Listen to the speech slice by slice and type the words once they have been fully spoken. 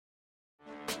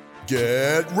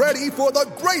Get ready for the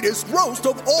greatest roast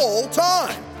of all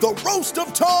time, the Roast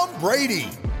of Tom Brady,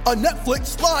 a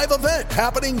Netflix live event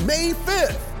happening May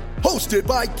 5th. Hosted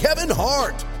by Kevin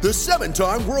Hart, the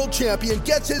 7-time world champion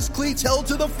gets his cleats held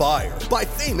to the fire by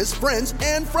famous friends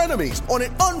and frenemies on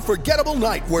an unforgettable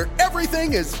night where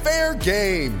everything is fair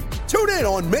game. Tune in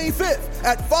on May 5th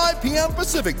at 5 p.m.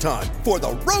 Pacific time for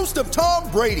the Roast of Tom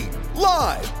Brady,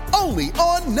 live only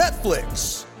on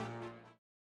Netflix.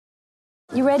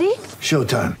 You ready?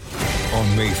 Showtime.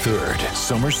 On May 3rd,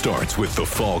 summer starts with The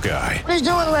Fall Guy. Let's do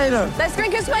it later. Let's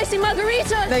drink a spicy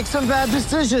margarita. Make some bad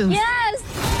decisions. Yes!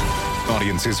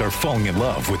 Audiences are falling in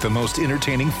love with the most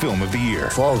entertaining film of the year.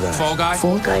 Fall Guy. Fall Guy?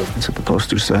 Fall guy. That's what the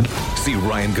poster said. See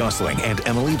Ryan Gosling and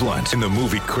Emily Blunt in the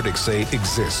movie critics say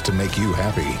exists to make you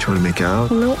happy. Trying to make it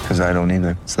out? Nope. Because I don't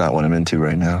either. It's not what I'm into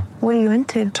right now. What are you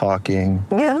into? Talking.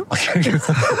 Yeah.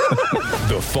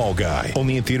 The Fall Guy.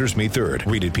 Only in theaters May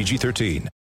 3rd. Rated PG-13.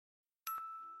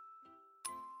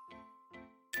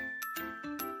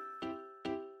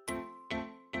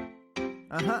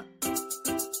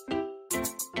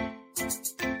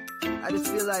 I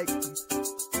just feel like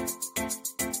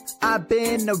I've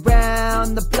been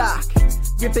around the block,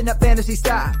 ripping up fantasy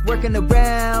stock, working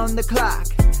around the clock.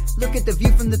 Look at the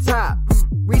view from the top.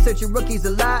 Researching rookies a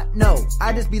lot? No,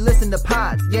 I just be listening to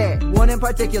pods. Yeah, one in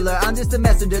particular, I'm just a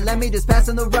messenger. Let me just pass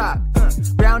on the rock.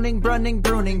 Browning, brunning,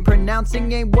 pruning,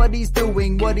 pronouncing ain't what he's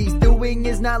doing. What he's doing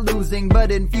is not losing,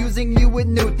 but infusing you with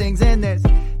new things. And there's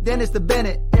Dennis the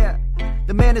Bennett, yeah.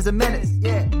 The man is a menace,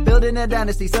 yeah. Building a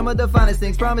dynasty, some of the finest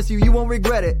things. Promise you, you won't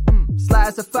regret it. Sly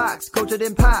as a fox, culture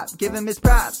than pop. Give him his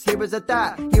props. Here is a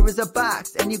thought, here is a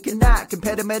box. And you cannot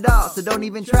compare them at all, so don't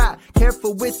even try.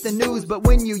 Careful with the news, but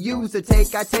when you use a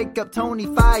take, I take up Tony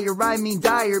Fire. I mean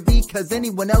Dyer, because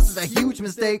anyone else is a huge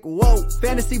mistake. Whoa,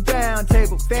 fantasy round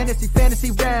table,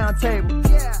 fantasy round table.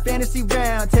 Yeah. Fantasy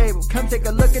round table, come take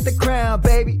a look at the crown,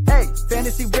 baby. Hey,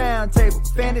 fantasy round table,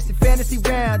 fantasy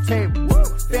round table. Woo.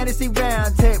 Fantasy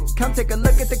round table, come take a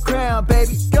look at the crown,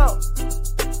 baby. Go.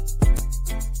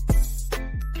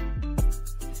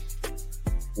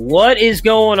 What is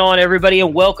going on, everybody,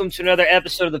 and welcome to another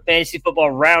episode of the Fantasy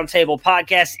Football Roundtable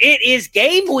Podcast. It is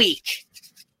game week.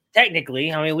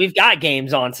 Technically, I mean, we've got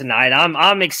games on tonight.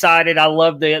 I'm excited. I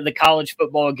love the college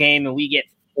football game, and we get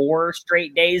 4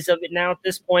 straight days of it now at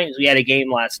this point. We had a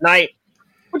game last night,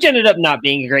 which ended up not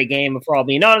being a great game, if we're all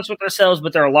being honest with ourselves,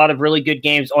 but there are a lot of really good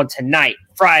games on tonight,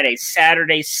 Friday,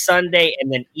 Saturday, Sunday,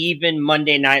 and then even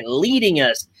Monday night, leading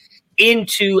us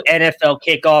into NFL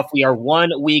kickoff. We are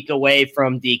 1 week away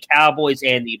from the Cowboys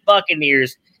and the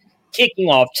Buccaneers kicking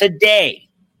off today.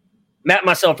 Matt and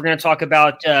myself are going to talk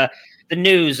about the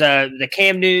news, the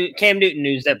Cam Newton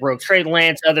news that broke, Trey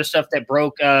Lance, other stuff that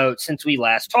broke since we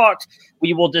last talked.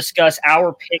 We will discuss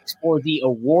our picks for the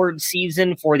award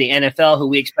season for the NFL, who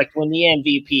we expect to win the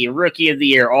MVP, Rookie of the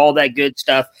Year, all that good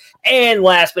stuff. And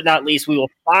last but not least, we will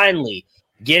finally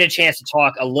get a chance to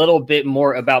talk a little bit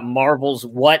more about Marvel's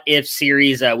What If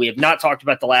series. We have not talked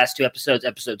about the last 2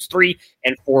 episodes 3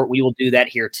 and 4. We will do that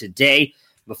here today.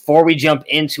 Before we jump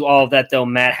into all of that, though,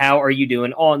 Matt, how are you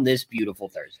doing on this beautiful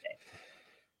Thursday?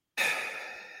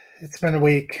 It's been a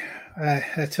week.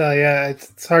 I tell you,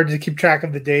 it's hard to keep track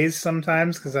of the days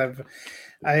sometimes because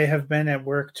I have been at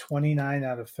work 29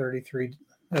 out of 33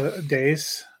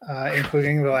 days,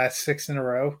 including the last 6 in a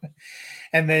row.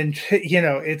 And then,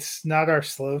 it's not our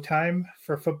slow time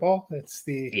for football. It's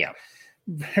the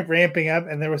ramping up.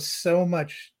 And there was so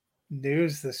much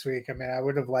news this week. I mean, I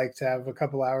would have liked to have a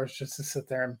couple hours just to sit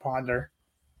there and ponder.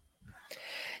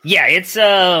 Yeah, it's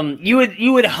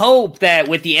you would hope that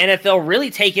with the NFL really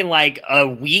taking like a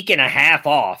week and a half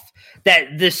off,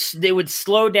 that they would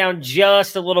slow down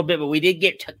just a little bit. But we did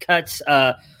get cuts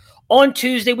on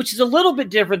Tuesday, which is a little bit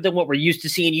different than what we're used to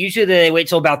seeing. Usually they wait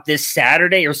till about this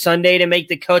Saturday or Sunday to make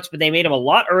the cuts, but they made them a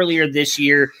lot earlier this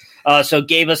year. So it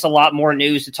gave us a lot more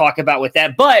news to talk about with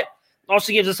that, but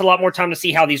also gives us a lot more time to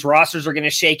see how these rosters are going to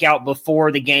shake out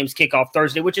before the games kick off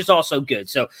Thursday, which is also good.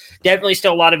 So definitely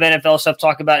still a lot of NFL stuff to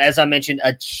talk about. As I mentioned,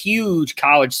 a huge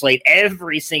college slate.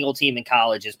 Every single team in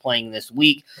college is playing this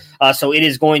week. So it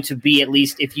is going to be, at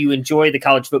least if you enjoy the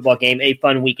college football game, a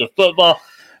fun week of football.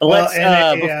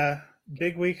 A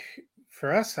big week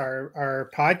for us. Our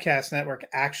podcast network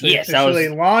actually officially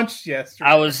launched yesterday.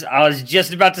 I was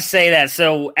just about to say that.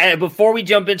 So before we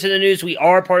jump into the news, we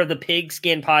are part of the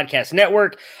Pigskin Podcast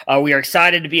Network. We are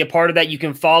excited to be a part of that. You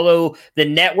can follow the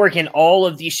network and all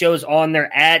of these shows on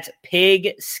there at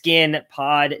Pigskin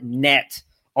Pod Net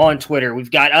on Twitter. We've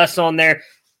got us on there.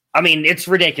 I mean, it's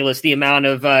ridiculous the amount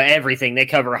of everything. They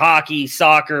cover hockey,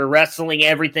 soccer, wrestling,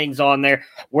 everything's on there.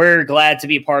 We're glad to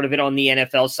be a part of it on the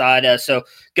NFL side. So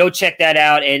go check that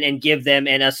out and give them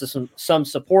and us some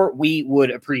support. We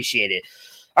would appreciate it.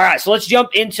 All right, so let's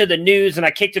jump into the news. And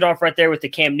I kicked it off right there with the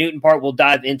Cam Newton part. We'll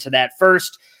dive into that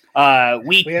first.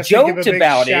 We have joked to give a big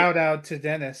about it. Shout out to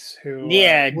Dennis, who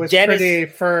was Dennis, pretty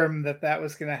firm that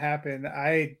was going to happen.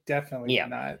 I definitely did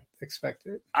not expect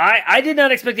it. I did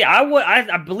not expect it.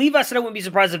 I believe I said I wouldn't be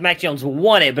surprised if Mac Jones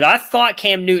won it, but I thought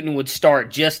Cam Newton would start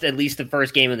just at least the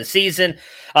first game of the season.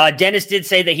 Dennis did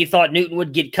say that he thought Newton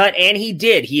would get cut, and he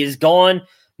did. He is gone.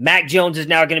 Mac Jones is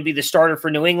now going to be the starter for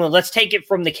New England. Let's take it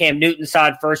from the Cam Newton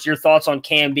side first. Your thoughts on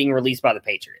Cam being released by the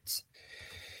Patriots?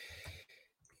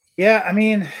 Yeah, I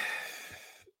mean,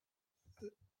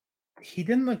 he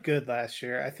didn't look good last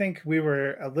year. I think we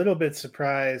were a little bit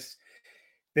surprised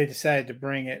they decided to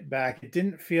bring it back. It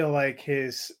didn't feel like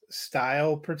his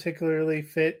style particularly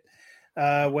fit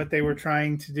what they were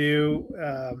trying to do.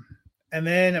 And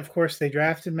then, of course, they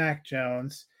drafted Mac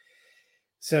Jones.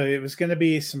 So it was going to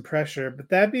be some pressure. But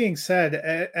that being said,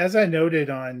 as I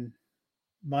noted on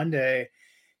Monday,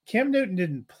 Cam Newton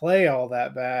didn't play all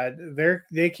that bad.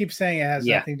 They keep saying it has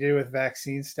nothing to do with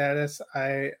vaccine status.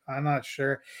 I'm not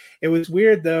sure. It was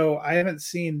weird, though. I haven't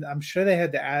seen – I'm sure they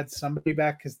had to add somebody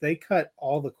back because they cut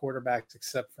all the quarterbacks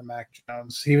except for Mac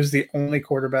Jones. He was the only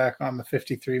quarterback on the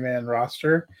 53-man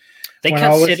roster. They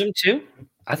cut Stidham, too?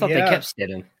 I thought they kept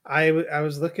Stidham. I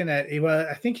was looking at – well,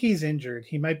 I think he's injured.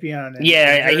 He might be on –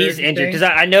 he's injured because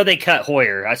I know they cut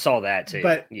Hoyer. I saw that too.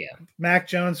 But Mac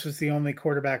Jones was the only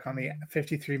quarterback on the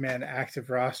 53-man active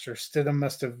roster. Stidham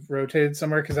must have rotated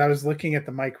somewhere because I was looking at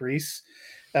the Mike Reese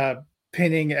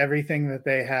pinning everything that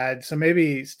they had. So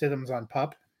maybe Stidham's on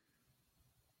PUP.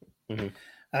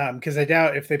 Because I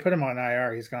doubt if they put him on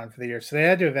IR, he's gone for the year. So they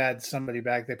had to have added somebody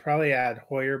back. They probably add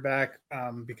Hoyer back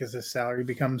because his salary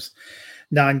becomes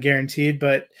non-guaranteed.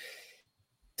 But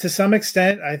to some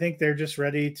extent, I think they're just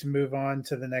ready to move on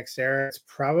to the next era. It's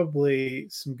probably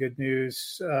some good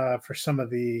news for some of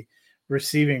the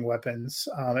receiving weapons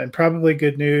and probably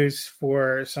good news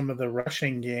for some of the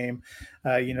rushing game.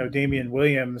 Damian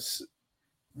Williams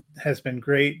has been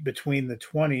great between the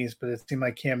 20s, but it seemed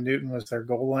like Cam Newton was their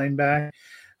goal line back.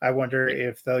 I wonder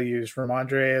if they'll use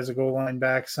Ramondre as a goal line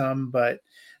back some, but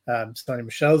Sony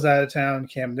Michel's out of town.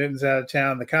 Cam Newton's out of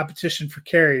town. The competition for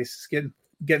carries is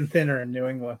getting thinner in New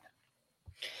England.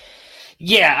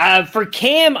 Yeah, for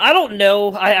Cam, I don't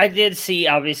know. I did see,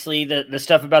 obviously, the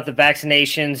stuff about the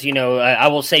vaccinations. I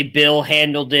will say Bill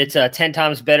handled it 10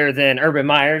 times better than Urban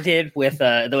Meyer did with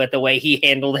the way he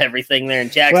handled everything there in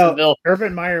Jacksonville. Well,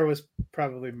 Urban Meyer was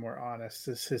probably more honest.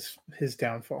 This is his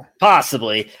downfall.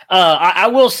 Possibly. I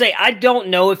will say I don't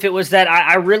know if it was that.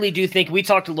 I really do think we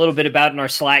talked a little bit about in our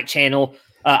Slack channel.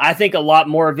 I think a lot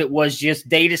more of it was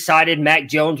just they decided Mac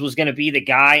Jones was going to be the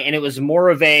guy, and it was more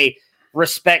of a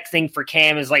respect thing for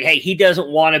Cam is like, hey, he doesn't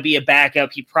want to be a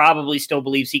backup. He probably still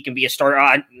believes he can be a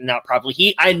starter. Not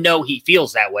probably. I know he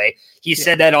feels that way. He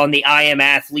said that on the I Am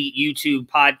Athlete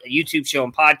YouTube show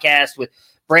and podcast with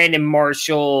Brandon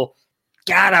Marshall.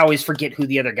 God, I always forget who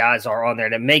the other guys are on there.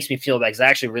 And it makes me feel bad because I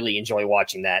actually really enjoy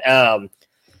watching that.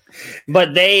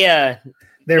 But they're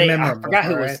memorable. I forgot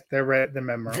who it was. They're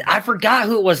memorable. I forgot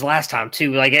who it was last time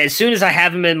too. Like as soon as I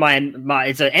have him in my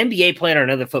it's an NBA player or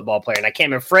another football player, and I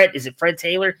can't remember. Is it Fred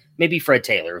Taylor? Maybe Fred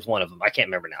Taylor is one of them. I can't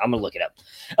remember now. I'm gonna look it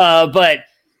up. But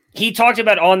he talked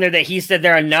about on there that he said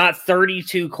there are not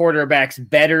 32 quarterbacks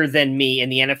better than me in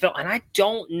the NFL, and I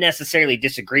don't necessarily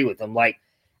disagree with him. Like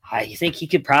I think he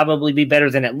could probably be better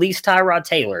than at least Tyrod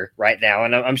Taylor right now,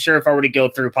 and I'm sure if I were to go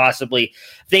through, possibly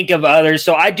think of others.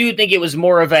 So I do think it was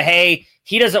more of a hey.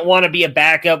 He doesn't want to be a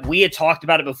backup. We had talked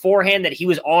about it beforehand that he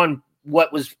was on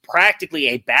what was practically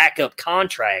a backup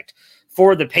contract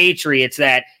for the Patriots,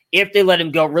 that if they let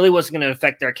him go, it really wasn't going to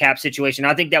affect their cap situation.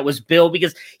 I think that was Bill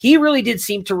because he really did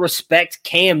seem to respect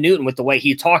Cam Newton with the way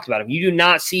he talked about him. You do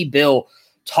not see Bill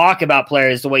talk about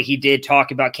players the way he did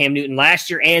talk about Cam Newton last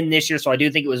year and this year. So I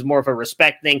do think it was more of a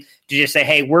respect thing to just say,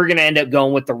 hey, we're going to end up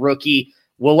going with the rookie.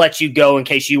 We'll let you go in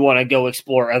case you want to go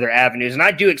explore other avenues. And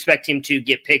I do expect him to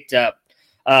get picked up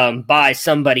by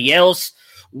somebody else.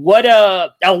 What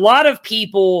a lot of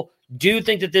people do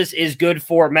think that this is good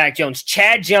for Mac Jones.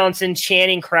 Chad Johnson,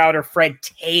 Channing Crowder, Fred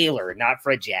Taylor, not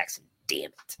Fred Jackson. Damn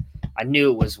it. I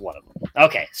knew it was one of them.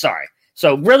 Okay, sorry.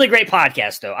 So really great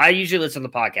podcast, though. I usually listen to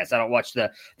the podcast. I don't watch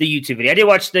the YouTube video. I did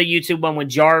watch the YouTube one with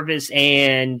Jarvis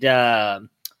and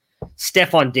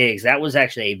Stephon Diggs. That was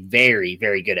actually a very,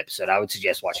 very good episode. I would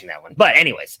suggest watching that one. But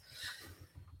anyways,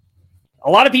 a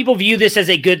lot of people view this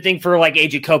as a good thing for like a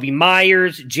Jacoby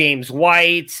Myers, James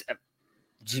White,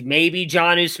 maybe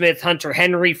Jonnu Smith, Hunter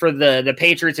Henry for the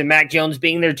Patriots, and Mac Jones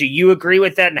being there. Do you agree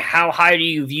with that? And how high do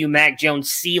you view Mac Jones'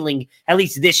 ceiling, at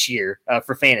least this year,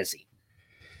 for fantasy?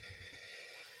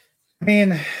 I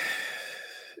mean,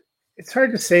 it's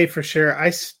hard to say for sure. I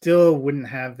still wouldn't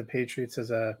have the Patriots as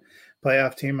a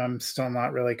playoff team. I'm still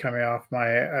not really coming off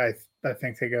I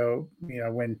think they go,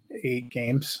 win 8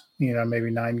 games,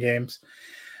 maybe 9 games.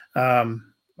 I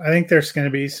think there's going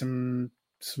to be some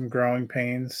growing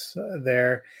pains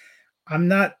there. I'm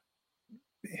not,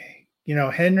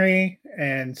 Henry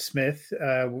and Smith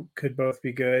could both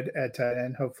be good at tight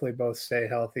end. Hopefully both stay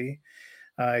healthy.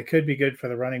 It could be good for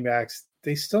the running backs.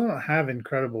 They still don't have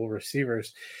incredible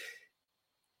receivers.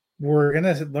 We're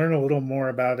going to learn a little more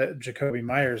about it. Jacoby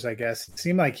Myers, I guess. It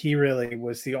seemed like he really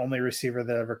was the only receiver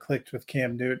that ever clicked with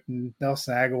Cam Newton.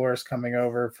 Nelson Aguilar is coming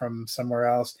over from somewhere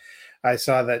else. I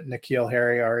saw that N'Keal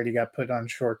Harry already got put on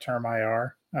short-term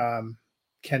IR.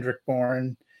 Kendrick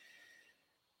Bourne,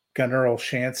 Gunnar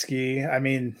Olszewski. I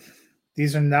mean,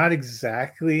 these are not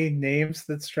exactly names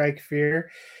that strike fear.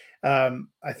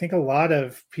 I think a lot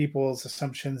of people's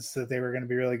assumptions that they were going to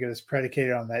be really good is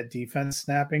predicated on that defense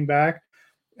snapping back.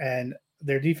 And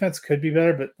their defense could be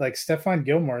better, but like Stephon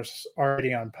Gilmore's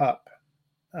already on PUP.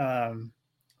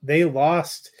 They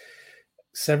lost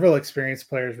several experienced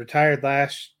players, retired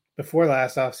before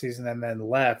last offseason and then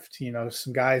left,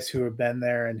 some guys who have been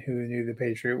there and who knew the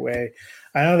Patriot way.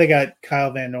 I know they got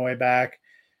Kyle Van Noy back.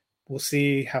 We'll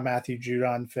see how Matthew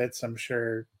Judon fits. I'm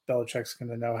sure Belichick's going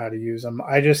to know how to use him.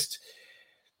 I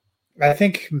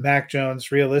think Mac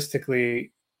Jones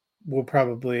realistically will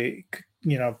probably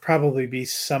be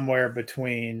somewhere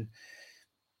between,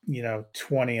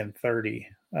 20 and 30.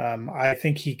 I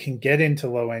think he can get into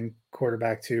low end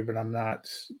quarterback too, but I'm not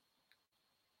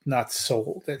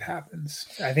sold it happens.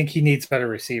 I think he needs better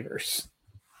receivers.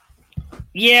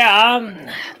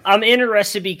 Yeah, I'm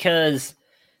interested because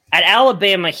at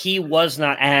Alabama, he was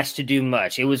not asked to do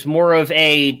much. It was more of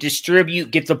a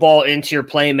distribute, get the ball into your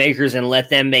playmakers and let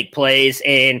them make plays.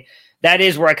 And that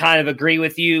is where I kind of agree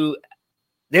with you.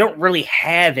 They don't really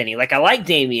have any. Like, I like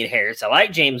Damian Harris. I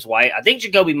like James White. I think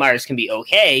Jacoby Myers can be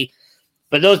okay,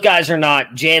 but those guys are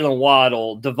not Jalen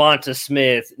Waddle, Devonta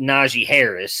Smith, Najee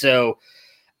Harris. So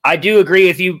I do agree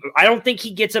with you. I don't think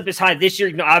he gets up as high this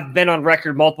year. I've been on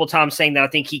record multiple times saying that I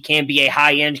think he can be a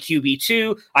high-end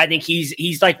QB2. I think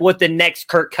he's like what the next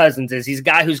Kirk Cousins is. He's a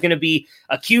guy who's going to be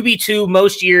a QB2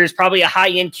 most years, probably a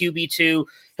high-end QB2.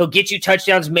 He'll get you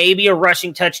touchdowns, maybe a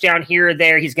rushing touchdown here or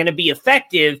there. He's going to be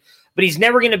effective, but he's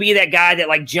never going to be that guy that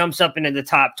like jumps up into the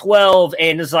top 12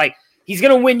 and is like, he's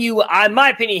going to win you. In my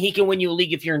opinion, he can win you a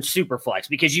league if you're in Superflex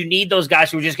because you need those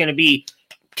guys who are just going to be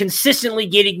consistently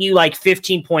getting you like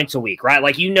 15 points a week, right?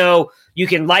 Like, you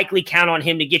can likely count on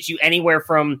him to get you anywhere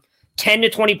from 10 to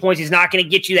 20 points. He's not going to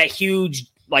get you that huge,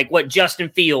 like what Justin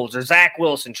Fields or Zach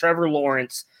Wilson, Trevor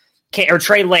Lawrence, or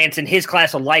Trey Lance in his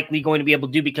class are likely going to be able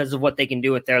to do because of what they can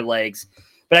do with their legs.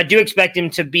 But I do expect him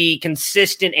to be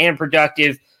consistent and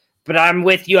productive. But I'm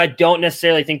with you. I don't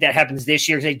necessarily think that happens this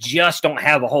year because they just don't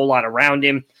have a whole lot around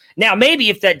him. Now, maybe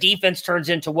if that defense turns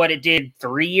into what it did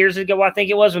 3 years ago, I think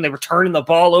it was, when they were turning the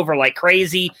ball over like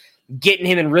crazy, getting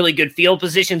him in really good field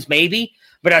positions, maybe.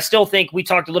 But I still think we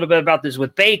talked a little bit about this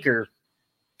with Baker.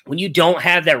 When you don't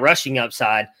have that rushing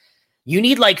upside, you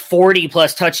need like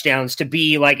 40-plus touchdowns to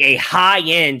be like a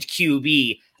high-end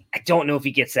QB. I don't know if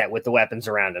he gets that with the weapons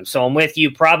around him. So I'm with you.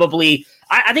 Probably,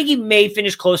 I think he may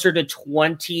finish closer to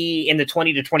 20 in the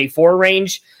 20 to 24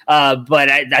 range. But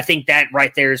I think that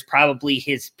right there is probably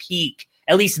his peak,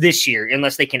 at least this year,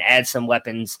 unless they can add some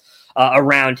weapons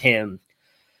around him.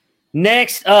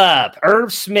 Next up,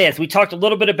 Irv Smith. We talked a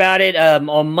little bit about it.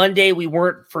 On Monday, we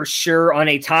weren't for sure on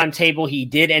a timetable. He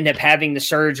did end up having the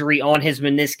surgery on his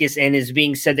meniscus and is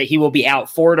being said that he will be out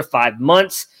 4 to 5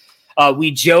 months.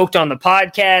 We joked on the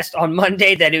podcast on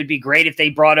Monday that it would be great if they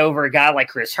brought over a guy like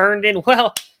Chris Herndon.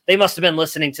 Well, they must have been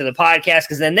listening to the podcast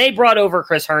because then they brought over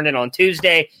Chris Herndon on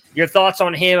Tuesday. Your thoughts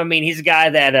on him? I mean, he's a guy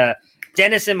that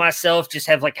Dennis and myself just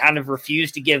have like kind of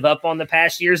refused to give up on the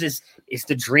past years. Is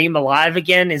the dream alive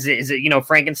again? Is it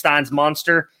Frankenstein's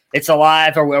monster? It's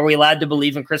alive. Are we allowed to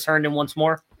believe in Chris Herndon once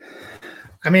more?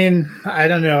 I mean, I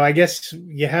don't know. I guess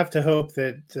you have to hope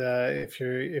that if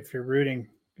you're rooting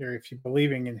or if you're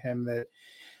believing in him,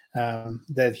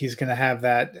 that he's going to have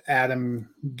that Adam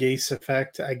Gase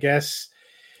effect. I guess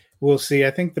we'll see.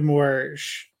 I think the more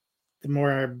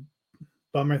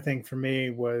bummer thing for me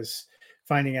was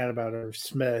finding out about Irv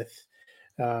Smith.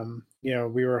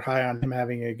 We were high on him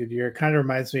having a good year. It kind of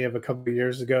reminds me of a couple of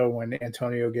years ago when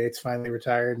Antonio Gates finally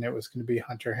retired and it was going to be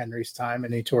Hunter Henry's time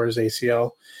and he tore his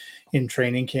ACL in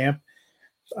training camp.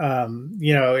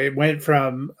 It went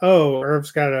from,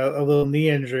 Irv's got a little knee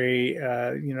injury,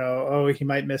 he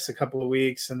might miss a couple of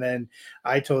weeks. And then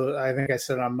I think I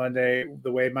said on Monday,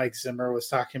 the way Mike Zimmer was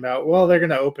talking about, well, they're going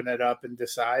to open it up and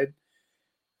decide,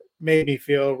 made me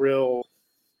feel real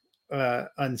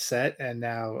unset. And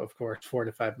now, of course, 4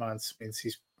 to 5 months means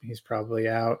he's probably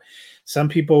out. Some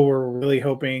people were really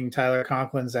hoping Tyler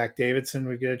Conklin, Zach Davidson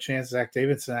would get a chance. Zach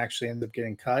Davidson actually ended up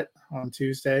getting cut on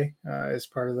Tuesday as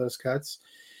part of those cuts.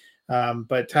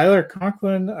 But Tyler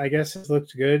Conklin, I guess, has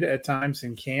looked good at times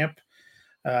in camp.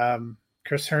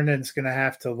 Chris Herndon's going to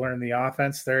have to learn the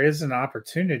offense. There is an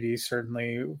opportunity,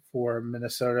 certainly, for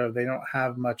Minnesota. They don't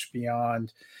have much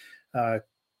beyond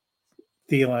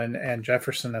Thielen and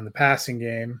Jefferson in the passing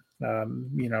game,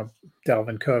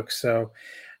 Dalvin Cook. So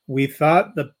we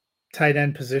thought the tight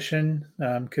end position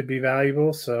could be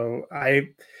valuable. So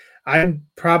I'm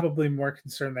probably more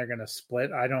concerned they're going to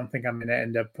split. I don't think I'm going to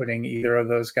end up putting either of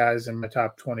those guys in my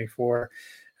top 24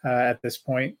 at this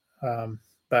point.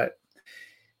 But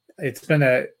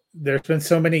there's been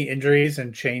so many injuries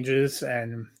and changes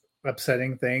and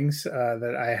upsetting things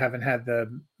that I haven't had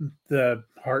the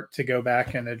heart to go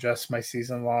back and adjust my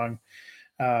season-long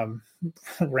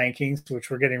rankings, which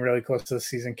we're getting really close to the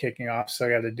season kicking off. So I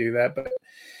got to do that. But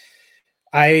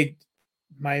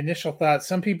my initial thought,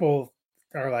 some people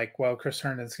are like, well, Chris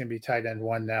Herndon's going to be tight end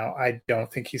 1 now. I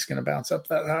don't think he's going to bounce up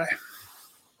that high.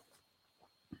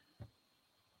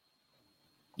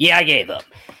 Yeah, I gave up.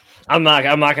 I'm not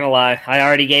going to lie. I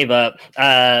already gave up.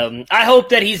 I hope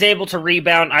that he's able to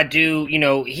rebound. I do.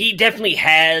 He definitely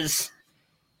has,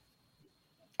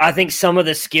 I think, some of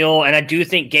the skill, and I do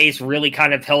think Gase really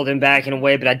kind of held him back in a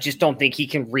way, but I just don't think he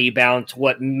can rebound to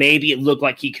what maybe it looked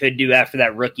like he could do after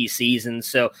that rookie season.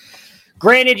 So,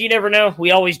 granted, you never know.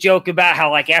 We always joke about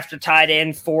how, after tight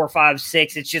end 4, 5,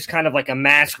 6, it's just kind of like a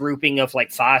mass grouping of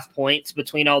 5 points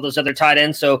between all those other tight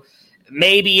ends. So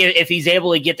maybe if he's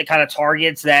able to get the kind of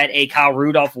targets that a Kyle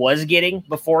Rudolph was getting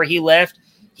before he left,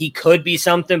 he could be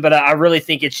something. But I really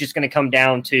think it's just going to come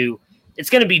down to, it's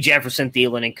going to be Jefferson,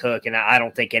 Thielen, and Cook, and I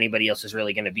don't think anybody else is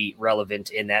really going to be relevant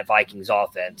in that Vikings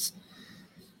offense.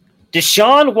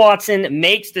 Deshaun Watson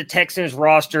makes the Texans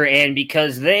roster, and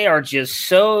because they are just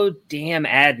so damn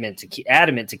adamant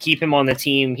to keep him on the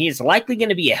team, he's likely going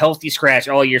to be a healthy scratch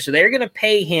all year. So they're going to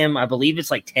pay him, I believe it's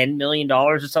 $10 million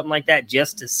or something like that,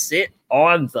 just to sit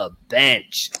on the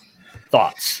bench.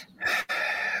 Thoughts?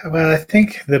 Well, I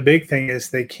think the big thing is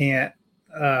they can't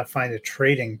find a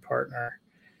trading partner.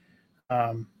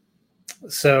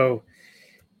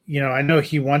 I know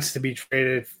he wants to be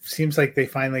traded. Seems like they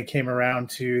finally came around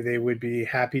to they would be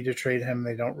happy to trade him.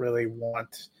 They don't really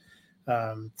want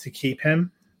to keep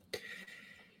him.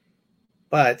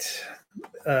 But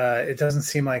it doesn't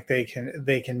seem like they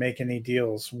can make any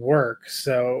deals work.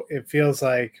 So it feels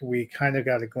like we kind of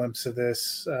got a glimpse of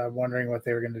this, wondering what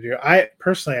they were going to do. I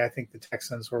think the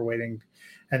Texans were waiting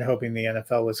and hoping the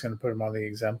NFL was going to put him on the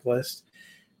exempt list.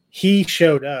 He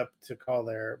showed up to call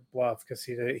their bluff because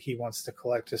he wants to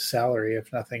collect his salary,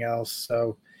 if nothing else.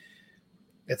 So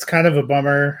it's kind of a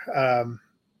bummer.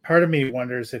 Part of me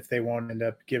wonders if they won't end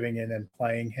up giving in and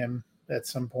playing him at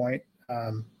some point.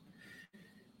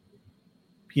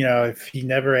 If he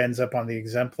never ends up on the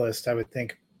exempt list, I would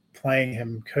think playing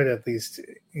him could at least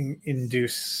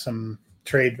induce some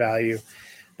trade value.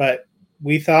 But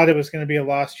we thought it was going to be a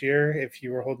lost year if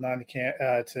you were holding on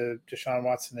to Deshaun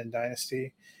Watson in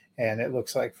Dynasty. And it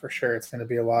looks like for sure it's going to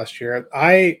be a lost year.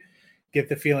 I get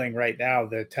the feeling right now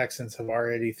the Texans have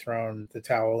already thrown the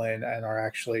towel in and are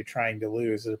actually trying to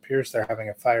lose. It appears they're having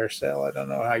a fire sale. I don't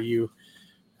know how you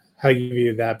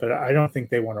view that, but I don't think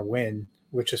they want to win,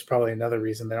 which is probably another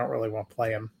reason they don't really want to play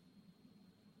him.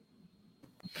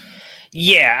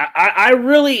 Yeah,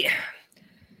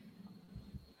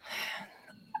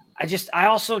 I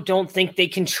also don't think they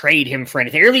can trade him for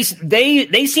anything. Or at least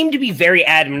they seem to be very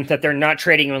adamant that they're not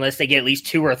trading him unless they get at least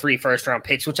 2 or 3 first-round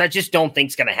picks, which I just don't think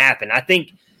is going to happen. I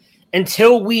think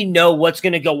until we know what's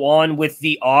going to go on with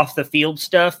the off-the-field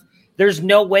stuff, there's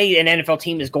no way an NFL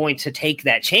team is going to take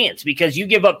that chance because you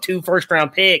give up 2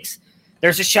 first-round picks,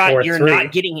 there's a shot or you're 3.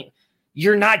 not getting him.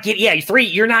 You're not getting 3.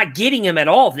 You're not getting him at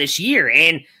all this year.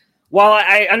 And while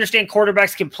I understand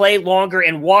quarterbacks can play longer,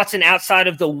 and Watson, outside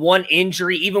of the one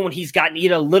injury, even when he's gotten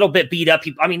a little bit beat up,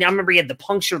 I remember he had the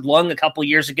punctured lung a couple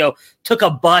years ago, took a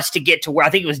bus to get to where I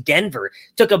think it was Denver,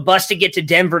 took a bus to get to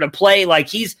Denver to play.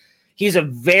 He's a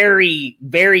very,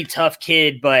 very tough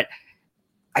kid, but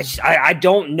I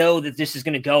don't know that this is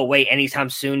going to go away anytime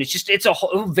soon. It's a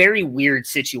whole very weird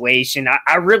situation.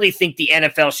 I really think the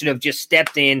NFL should have just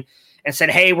stepped in and said,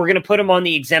 hey, we're going to put him on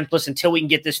the exempt list until we can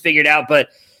get this figured out. But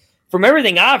from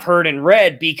everything I've heard and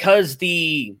read, because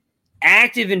the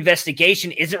active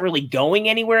investigation isn't really going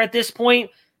anywhere at this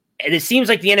point, and it seems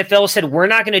like the NFL said we're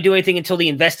not going to do anything until the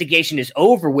investigation is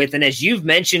over with. And as you've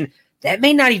mentioned, that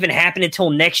may not even happen until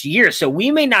next year. So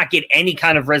we may not get any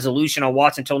kind of resolution on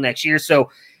Watts until next year. So,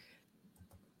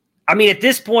 I mean, at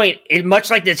this point,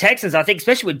 much like the Texans, I think,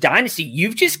 especially with Dynasty,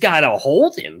 you've just got to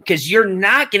hold him, because you're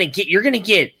going to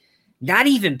get not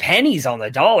even pennies on the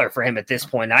dollar for him at this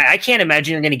point. I can't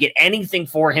imagine you're going to get anything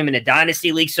for him in a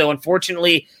Dynasty league. So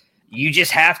unfortunately, you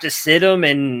just have to sit him,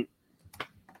 and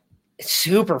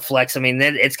super flex. I mean,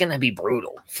 it's going to be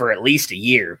brutal for at least a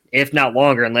year, if not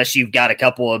longer, unless you've got a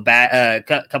couple of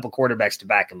couple quarterbacks to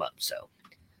back him up. So,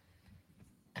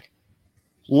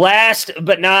 last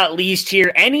but not least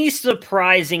here, any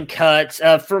surprising cuts?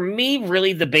 For me,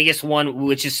 really the biggest one,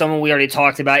 which is someone we already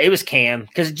talked about, it was Cam.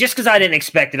 Because I didn't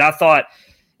expect it. I thought,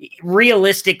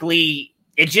 realistically,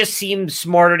 it just seemed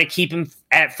smarter to keep him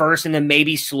at first and then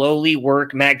maybe slowly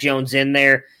work Mac Jones in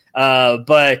there.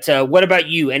 But what about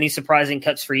you? Any surprising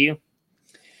cuts for you?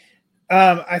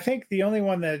 I think the only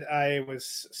one that I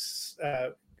was a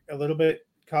little bit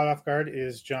caught off guard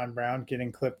is John Brown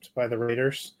getting clipped by the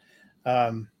Raiders.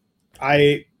 When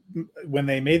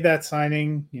they made that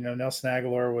signing, Nelson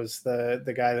Aguilar was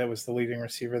the guy that was the leading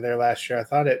receiver there last year. I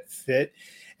thought it fit,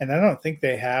 and I don't think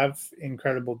they have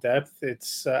incredible depth.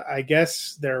 It's I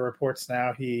guess there are reports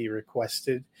now he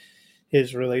requested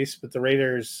his release, but the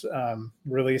Raiders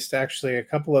released actually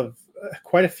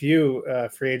quite a few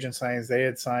free agent signings. They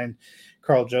had signed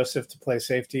Carl Joseph to play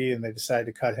safety, and they decided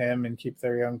to cut him and keep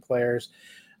their young players.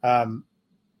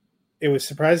 It was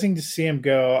surprising to see him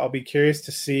go. I'll be curious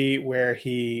to see where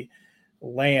he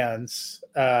lands.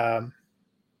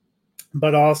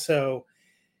 But also,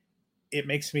 it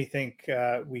makes me think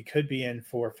we could be in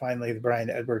for finally the Bryan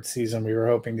Edwards season we were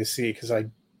hoping to see, because I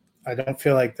don't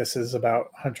feel like this is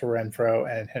about Hunter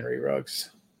Renfrow and Henry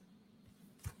Ruggs.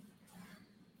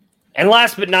 And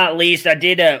last but not least,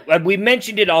 we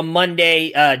mentioned it on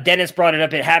Monday. Dennis brought it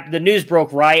up. It happened. The news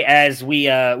broke right as we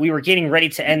were getting ready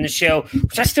to end the show,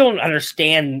 which I still don't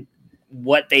understand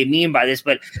what they mean by this.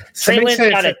 But Trey Lance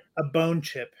got a bone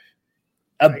chip.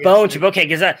 A bone chip. Okay,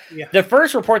 because the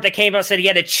first report that came out said he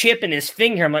had a chip in his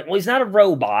finger. I'm like, well, he's not a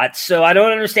robot, so I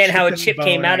don't understand how a chip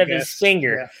came out of his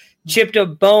finger. Yeah. Chipped a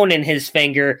bone in his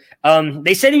finger.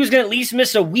 They said he was going to at least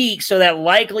miss a week, so that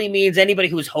likely means anybody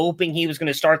who was hoping he was going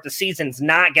to start the season is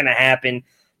not going to happen.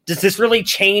 Does this really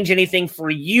change anything for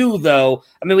you, though?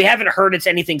 I mean, we haven't heard it's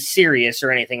anything serious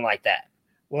or anything like that.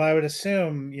 Well, I would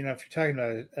assume, if you're talking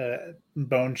about a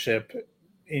bone chip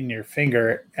in your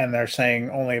finger and they're saying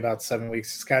only about 7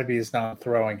 weeks, it's got to be his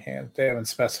non-throwing hand. They haven't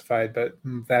specified, but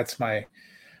that's my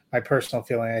personal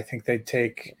feeling. I think they'd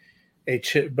take a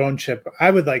bone chip. I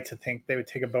would like to think they would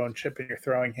take a bone chip in your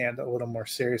throwing hand a little more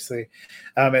seriously.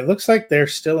 It looks like they're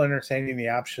still entertaining the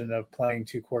option of playing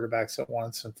two quarterbacks at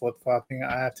once and flip-flopping.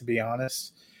 I have to be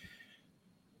honest.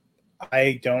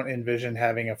 I don't envision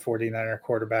having a 49er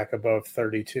quarterback above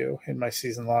 32 in my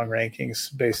season-long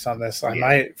rankings based on this. I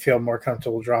might feel more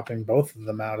comfortable dropping both of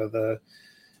them out of the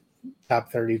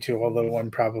top 32, although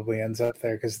one probably ends up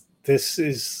there, because this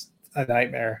is a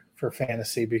nightmare for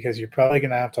fantasy, because you're probably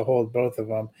going to have to hold both of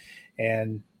them.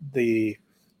 And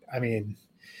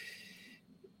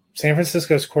San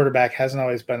Francisco's quarterback hasn't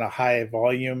always been a high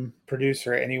volume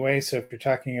producer anyway. So if you're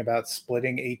talking about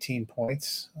splitting 18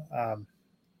 points,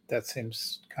 that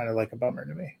seems kind of like a bummer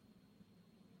to me.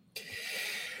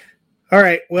 All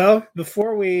right. Well,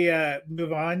 before we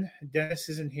move on, Dennis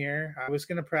isn't here. I was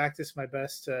going to practice my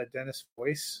best Dennis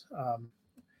voice,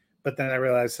 but then I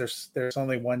realized there's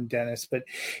only one Dennis. But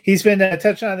he's been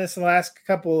touching on this the last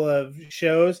couple of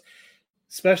shows,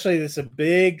 especially this is a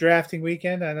big drafting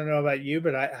weekend. I don't know about you,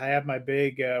 but I have my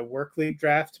big work league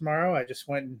draft tomorrow. I just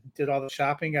went and did all the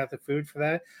shopping, got the food for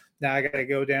that. Now I got to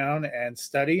go down and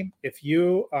study. If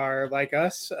you are like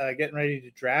us, getting ready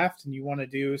to draft and you want to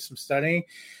do some studying,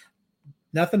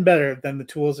 nothing better than the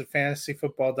tools at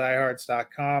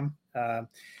fantasyfootballdiehards.com.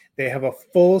 They have a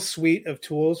full suite of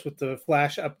tools with the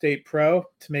Flash Update Pro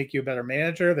to make you a better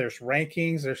manager. There's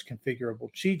rankings, there's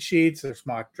configurable cheat sheets, there's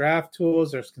mock draft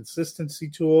tools, there's consistency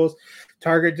tools,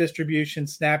 target distribution,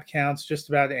 snap counts, just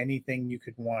about anything you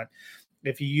could want.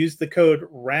 If you use the code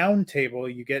ROUNDTABLE,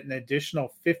 you get an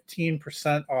additional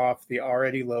 15% off the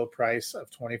already low price of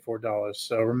 $24.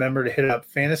 So remember to hit up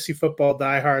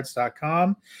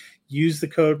fantasyfootballdiehards.com, use the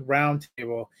code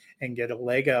ROUNDTABLE, and get a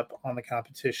leg up on the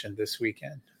competition this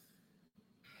weekend.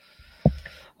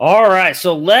 All right,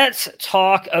 so let's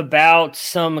talk about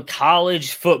some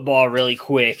college football really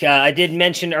quick. I did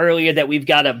mention earlier that we've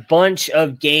got a bunch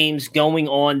of games going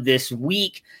on this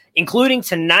week, including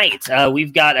tonight.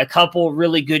 We've got a couple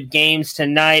really good games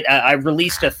tonight. I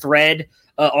released a thread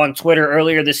on Twitter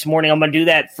earlier this morning. I'm going to do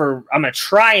that I'm going to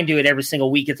try and do it every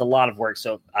single week. It's a lot of work,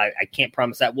 so I can't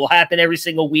promise that will happen every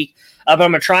single week. But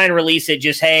I'm going to try and release it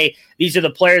just, hey, these are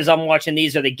the players I'm watching.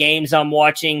 These are the games I'm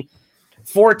watching.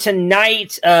 For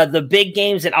tonight, the big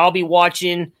games that I'll be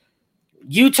watching,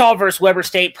 Utah versus Weber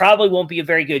State probably won't be a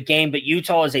very good game, but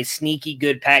Utah is a sneaky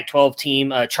good Pac-12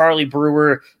 team. Charlie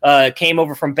Brewer came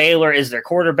over from Baylor as their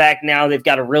quarterback now. They've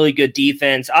got a really good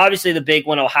defense. Obviously, the big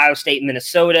one, Ohio State,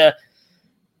 Minnesota.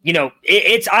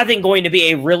 It's, I think, going to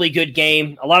be a really good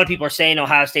game. A lot of people are saying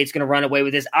Ohio State's going to run away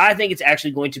with this. I think it's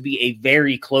actually going to be a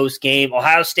very close game.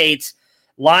 Ohio State's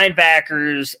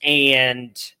linebackers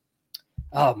and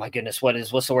oh my goodness,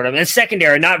 what's the word? I mean,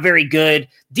 secondary, not very good.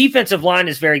 Defensive line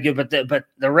is very good, but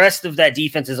the rest of that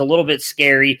defense is a little bit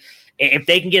scary. If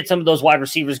they can get some of those wide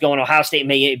receivers going, Ohio State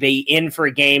may be in for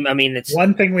a game. I mean, it's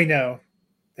one thing we know: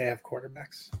 they have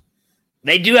quarterbacks.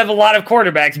 They do have a lot of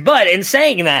quarterbacks, but in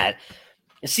saying that,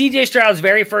 CJ Stroud's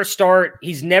very first start,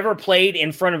 he's never played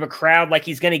in front of a crowd like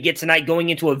he's going to get tonight, going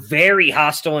into a very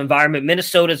hostile environment.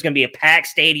 Minnesota is going to be a packed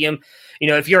stadium.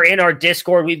 If you're in our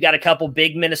Discord, we've got a couple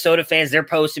big Minnesota fans. They're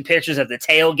posting pictures of the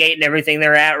tailgate and everything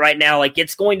they're at right now. Like,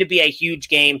 it's going to be a huge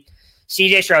game.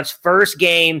 CJ Stroud's first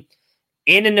game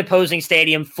in an opposing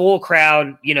stadium, full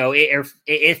crowd,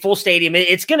 full stadium.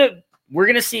 We're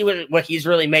going to see what he's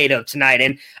really made of tonight.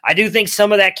 And I do think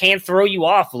some of that can throw you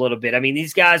off a little bit. I mean,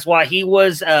 these guys, while he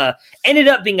was ended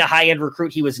up being a high-end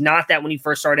recruit, he was not that when he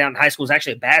first started out in high school. He was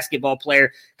actually a basketball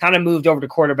player, kind of moved over to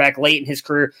quarterback late in his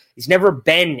career. He's never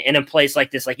been in a place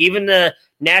like this. Like, even the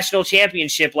national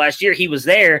championship last year, he was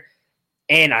there.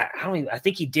 And I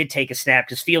think he did take a snap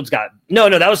because Fields got – no,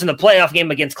 that was in the playoff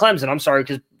game against Clemson. I'm sorry,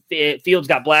 because Fields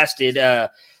got blasted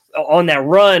on that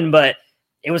run, but –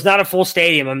 it was not a full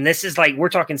stadium. I mean, this is like, we're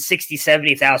talking 60,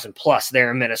 70,000 plus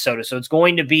there in Minnesota. So it's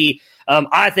going to be,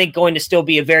 I think, going to still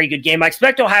be a very good game. I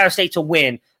expect Ohio State to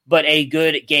win, but a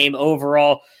good game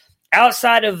overall.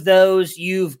 Outside of those,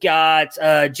 you've got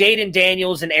Jaden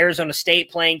Daniels and Arizona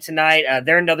State playing tonight.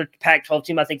 They're another Pac-12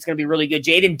 team I think is going to be really good.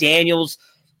 Jaden Daniels,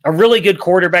 a really good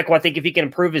quarterback who I think if he can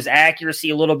improve his accuracy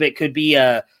a little bit could be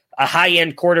a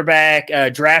high-end quarterback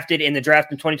drafted in the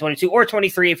draft in 2022 or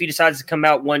 23 if he decides to come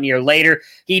out 1 year later.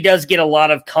 He does get a lot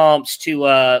of comps to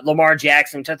Lamar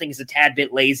Jackson, which I think is a tad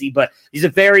bit lazy, but he's a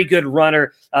very good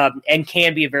runner and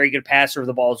can be a very good passer of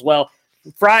the ball as well.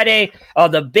 Friday,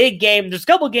 the big game, there's a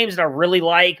couple of games that I really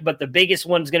like, but the biggest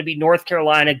one is going to be North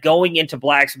Carolina going into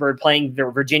Blacksburg playing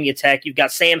Virginia Tech. You've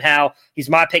got Sam Howell.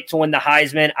 He's my pick to win the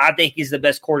Heisman. I think he's the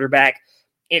best quarterback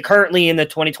currently in the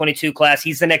 2022 class.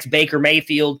 He's the next Baker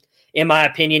Mayfield. In my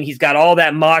opinion, he's got all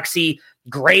that moxie,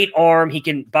 great arm. He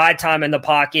can buy time in the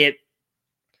pocket.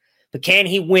 But can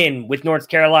he win with North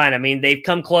Carolina? I mean, they've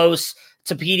come close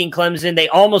to beating Clemson. They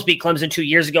almost beat Clemson 2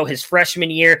 years ago, his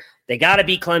freshman year. They got to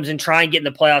beat Clemson, try and get in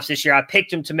the playoffs this year. I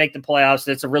picked him to make the playoffs.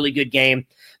 That's a really good game.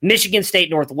 Michigan State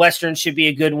Northwestern should be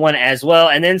a good one as well.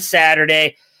 And then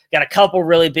Saturday, got a couple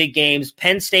really big games.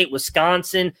 Penn State,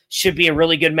 Wisconsin should be a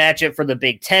really good matchup for the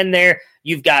Big Ten there.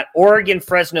 You've got Oregon,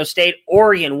 Fresno State.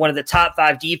 Oregon, one of the top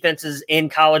 5 defenses in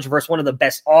college versus one of the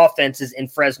best offenses in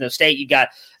Fresno State. You got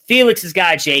Felix's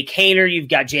guy, Jake Haener. You've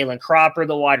got Jalen Cropper,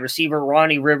 the wide receiver,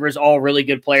 Ronnie Rivers, all really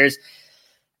good players.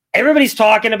 Everybody's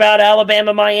talking about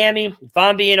Alabama, Miami. If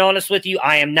I'm being honest with you,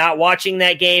 I am not watching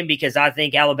that game because I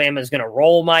think Alabama is going to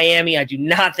roll Miami. I do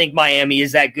not think Miami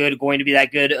is going to be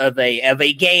that good of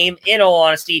a game, in all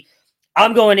honesty.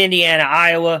 I'm going Indiana,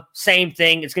 Iowa. Same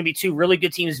thing. It's going to be 2 really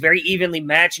good teams, very evenly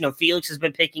matched. Felix has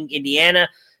been picking Indiana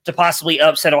to possibly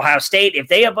upset Ohio State. If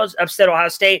they upset Ohio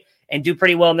State and do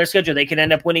pretty well in their schedule, they could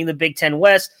end up winning the Big Ten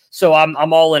West. So I'm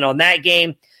all in on that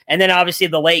game. And then obviously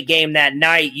the late game that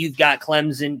night, you've got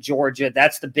Clemson, Georgia.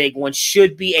 That's the big one.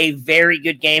 Should be a very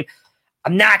good game.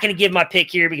 I'm not going to give my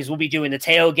pick here because we'll be doing the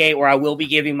tailgate where I will be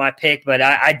giving my pick, but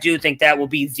I do think that will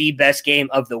be the best game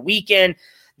of the weekend.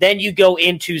 Then you go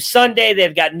into Sunday.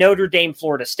 They've got Notre Dame,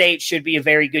 Florida State. Should be a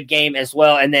very good game as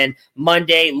well. And then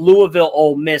Monday, Louisville,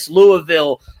 Ole Miss.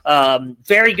 Louisville,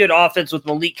 very good offense with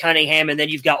Malik Cunningham. And then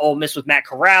you've got Ole Miss with Matt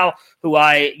Corral, who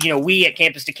we at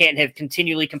Campus to Canton have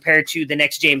continually compared to the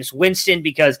next Jameis Winston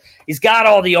because he's got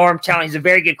all the arm talent. He's a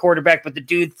very good quarterback, but the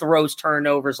dude throws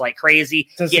turnovers like crazy.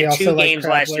 Does he had he 2 also games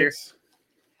like last year.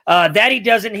 That he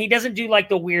doesn't do like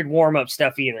the weird warm up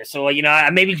stuff either. So I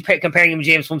maybe comparing him to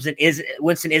James Winston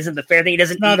isn't the fair thing. He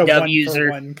doesn't not eat a W's or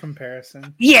one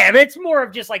comparison. Yeah, but it's more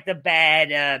of just like the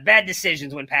bad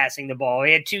decisions when passing the ball.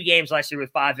 He had 2 games last year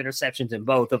with 5 interceptions in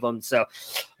both of them. So,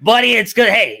 buddy, it's good.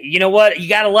 Hey, you know what? You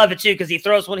gotta love it too because he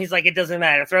throws one. He's like, it doesn't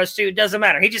matter. Throws 2, it doesn't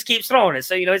matter. He just keeps throwing it.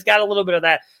 So he's got a little bit of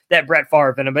that Brett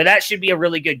Favre in him. But that should be a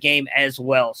really good game as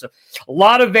well. So a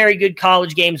lot of very good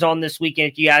college games on this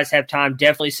weekend. If you guys have time,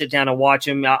 definitely sit down and watch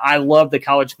them. I love the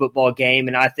college football game,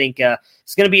 and I think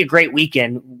it's going to be a great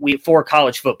weekend for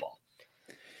college football.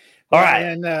 All right.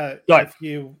 And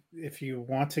if you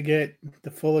want to get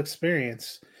the full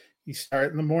experience, you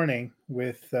start in the morning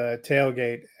with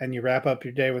tailgate, and you wrap up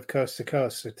your day with Coast to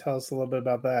Coast. So tell us a little bit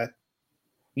about that.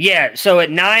 Yeah, so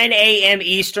at 9 a.m.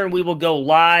 Eastern, we will go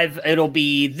live. It'll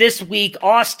be this week,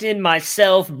 Austin,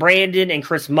 myself, Brandon, and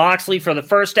Chris Moxley for the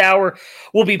first hour.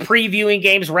 We'll be previewing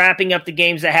games, wrapping up the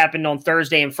games that happened on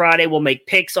Thursday and Friday. We'll make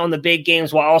picks on the big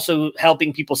games while also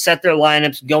helping people set their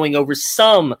lineups, going over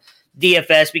some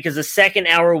DFS because the second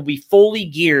hour will be fully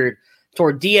geared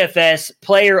toward DFS,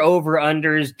 player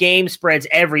over-unders, game spreads,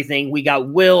 everything. We got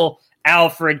Will,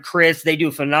 Alfred, Chris. They do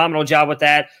a phenomenal job with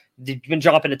that. They've been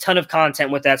dropping a ton of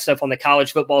content with that stuff on the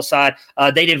college football side.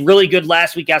 They did really good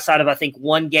last week outside of, I think,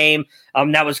 one game.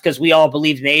 That was because we all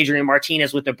believed in Adrian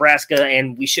Martinez with Nebraska,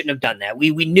 and we shouldn't have done that. We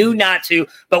knew not to,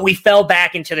 but we fell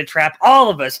back into the trap.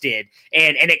 All of us did,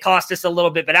 and it cost us a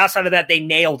little bit. But outside of that, they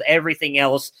nailed everything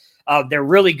else. They're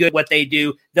really good at what they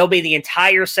do. They'll be the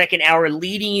entire second hour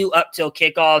leading you up till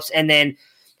kickoffs, and then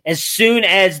as soon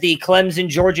as the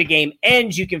Clemson-Georgia game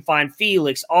ends, you can find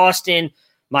Felix, Austin,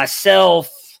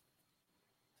 myself,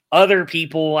 other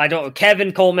people.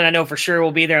 Kevin Coleman, I know for sure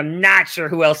will be there. I'm not sure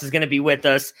who else is going to be with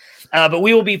us. But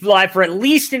we will be live for at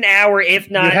least an hour,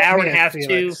 if not an hour and a half,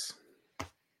 too.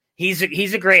 He's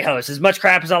a great host. As much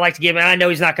crap as I like to give him, I know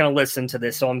he's not going to listen to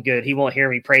this, so I'm good. He won't hear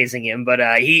me praising him,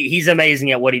 but he's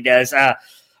amazing at what he does.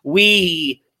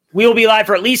 We will be live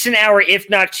for at least an hour, if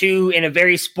not 2, in a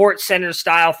very Sports Center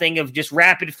style thing of just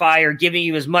rapid fire, giving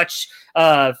you as much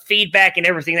feedback and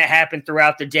everything that happened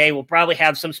throughout the day. We'll probably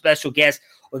have some special guests.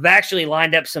 We've actually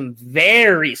lined up some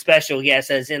very special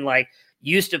guests, as in like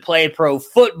used to play pro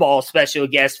football special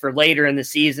guests for later in the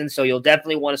season. So you'll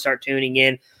definitely want to start tuning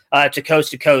in to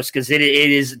Coast because it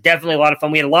is definitely a lot of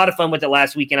fun. We had a lot of fun with it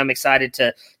last week, and I'm excited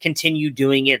to continue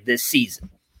doing it this season.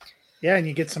 Yeah, and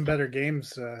you get some better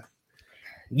games.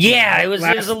 It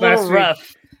was a little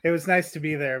rough. It was nice to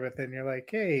be there, but then you're like,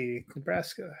 hey,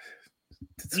 Nebraska.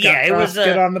 It was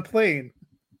get on the plane.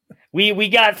 We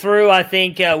got through, I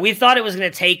think, we thought it was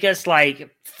going to take us like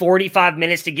 45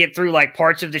 minutes to get through like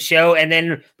parts of the show. And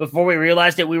then before we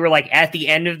realized it, we were like at the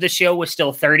end of the show with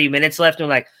still 30 minutes left. And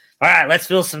we're like, all right, let's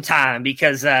fill some time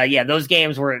because, those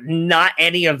games were not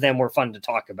any of them were fun to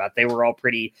talk about. They were all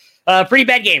pretty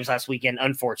bad games last weekend,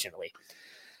 unfortunately.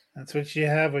 That's what you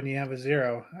have when you have a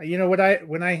 0. You know,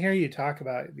 when I hear you talk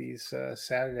about these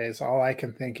Saturdays, all I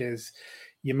can think is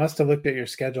you must have looked at your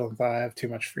schedule and thought I have too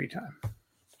much free time.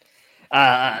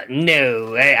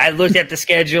 No, I looked at the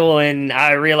schedule and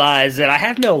I realized that I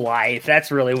have no life.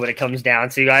 That's really what it comes down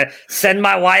to. I send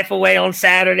my wife away on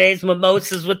Saturdays,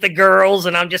 mimosas with the girls,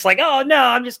 and I'm just like, oh no,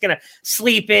 I'm just going to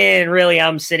sleep in. Really,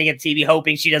 I'm sitting at the TV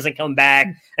hoping she doesn't come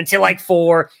back until like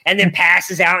 4 and then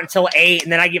passes out until 8.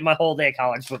 And then I get my whole day of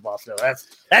college football. So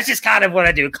that's just kind of what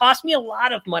I do. It costs me a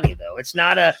lot of money though. It's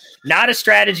not a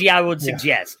strategy I would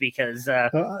suggest because,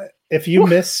 if you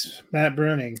miss Matt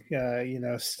Bruning,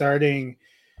 starting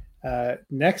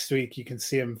next week, you can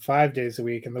see him 5 days a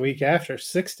week, and the week after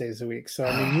 6 days a week. So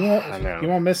I mean, you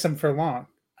won't miss him for long.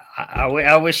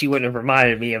 I wish you wouldn't have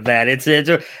reminded me of that.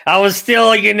 I was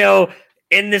still,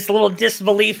 in this little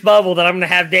disbelief bubble that I'm going to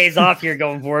have days off here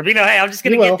going forward. But, hey, I'm just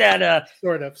going to get that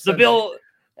sort of the Bill.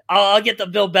 I'll get the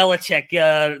Bill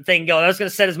Belichick thing going. I was going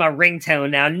to set as my ringtone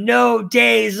now. No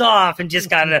days off, and just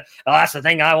kind of. Oh, that's the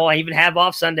thing. I won't even have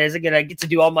off Sundays. I get to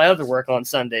do all my other work on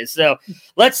Sundays. So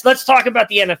let's talk about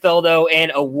the NFL though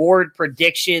and award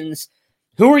predictions.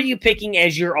 Who are you picking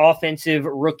as your offensive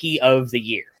rookie of the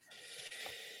year?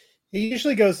 It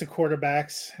usually goes to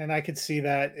quarterbacks, and I could see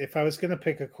that if I was going to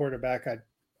pick a quarterback,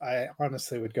 I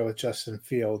honestly would go with Justin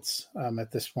Fields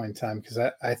at this point in time because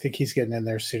I think he's getting in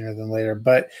there sooner than later.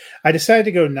 But I decided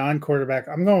to go non-quarterback.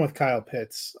 I'm going with Kyle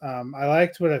Pitts. I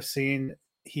liked what I've seen.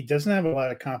 He doesn't have a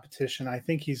lot of competition. I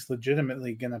think he's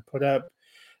legitimately going to put up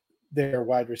their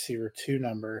wide receiver 2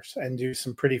 numbers and do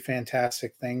some pretty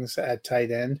fantastic things at tight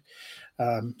end.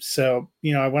 So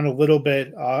I went a little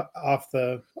bit off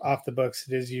the books.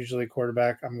 It is usually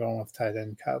quarterback. I'm going with tight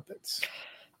end Kyle Pitts.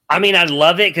 I mean, I'd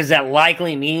love it because that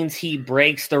likely means he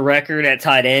breaks the record at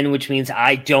tight end, which means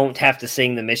I don't have to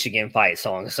sing the Michigan fight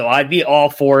song. So I'd be all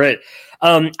for it.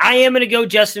 I am going to go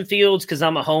Justin Fields because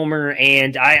I'm a homer,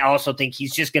 and I also think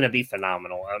he's just going to be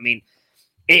phenomenal. I mean,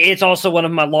 it's also one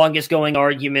of my longest going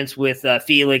arguments with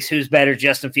Felix, who's better,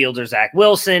 Justin Fields or Zach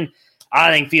Wilson.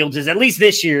 I think Fields is, at least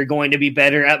this year, going to be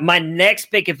better. My next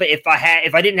pick, if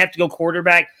I didn't have to go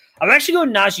quarterback, I'm actually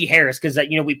going Najee Harris because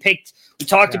we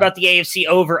talked about the AFC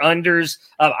over unders.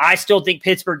 I still think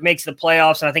Pittsburgh makes the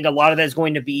playoffs, and I think a lot of that is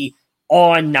going to be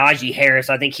on Najee Harris.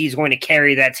 I think he's going to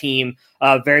carry that team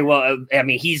very well. I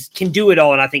mean, he can do it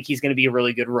all, and I think he's going to be a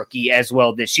really good rookie as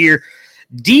well this year.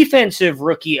 Defensive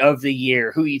Rookie of the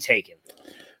Year, who are you taking?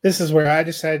 This is where I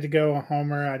decided to go a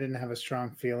homer. I didn't have a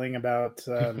strong feeling about,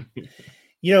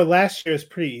 last year was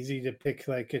pretty easy to pick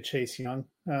like a Chase Young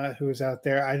who was out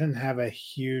there. I didn't have a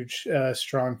huge,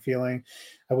 strong feeling.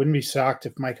 I wouldn't be shocked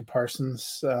if Micah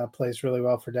Parsons plays really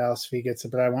well for Dallas if he gets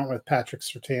it, but I went with Patrick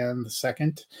Surtain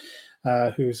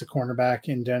II, who's a cornerback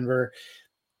in Denver.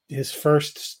 His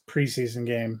first preseason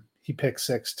game, he picked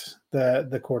sixth,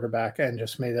 the quarterback, and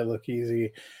just made it look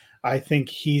easy. I think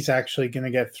he's actually going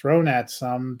to get thrown at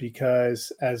some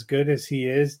because as good as he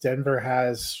is, Denver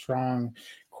has strong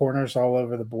corners all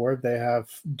over the board. They have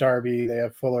Darby, they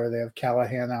have Fuller, they have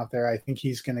Callahan out there. I think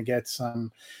he's going to get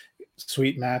some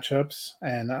sweet matchups,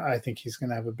 and I think he's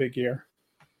going to have a big year.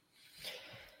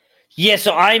 Yeah,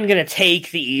 so I'm going to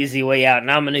take the easy way out,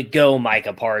 and I'm going to go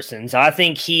Micah Parsons. I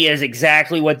think he is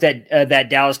exactly what that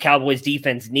Dallas Cowboys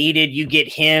defense needed. You get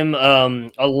him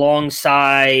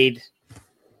alongside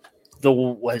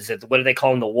what do they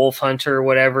call him? The Wolf Hunter or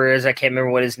whatever it is. I can't remember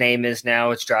what his name is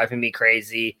now. It's driving me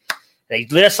crazy. They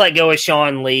just let go of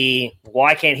Sean Lee.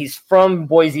 Why can't he's from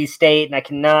Boise State, and I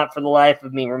cannot for the life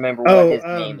of me remember what his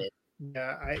name is.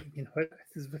 Yeah,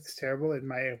 what's terrible in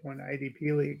my one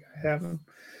IDP league. I have him.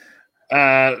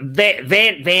 Van.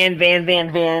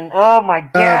 Oh my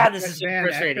God, this is so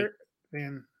frustrating.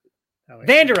 Van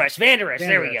Der Esch.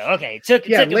 There we go. Okay, took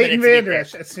Leighton Van Der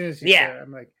Esch. As soon as you said it,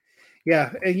 I'm like,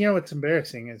 yeah. And you know what's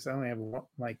embarrassing is I only have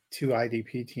like 2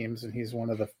 IDP teams, and he's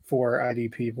one of the 4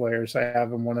 IDP players I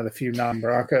have, and one of the few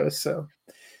non-Broncos. So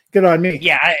good on me.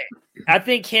 Yeah, I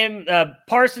think him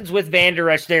Parsons with Van Der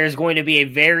Esch there is going to be a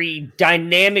very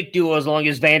dynamic duo as long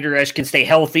as Van Der Esch can stay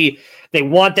healthy. They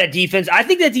want that defense. I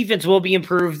think that defense will be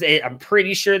improved. I'm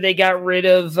pretty sure they got rid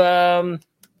of.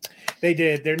 They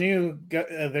did. Their new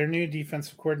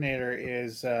defensive coordinator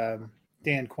is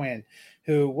Dan Quinn,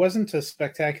 who wasn't a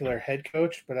spectacular head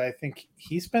coach, but I think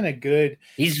he's been a good.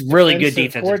 He's really good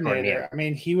defensive coordinator. I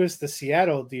mean, he was the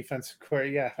Seattle defensive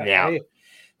coordinator.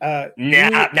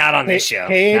 Not on this show.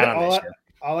 Cade,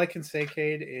 all I can say,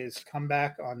 Cade, is come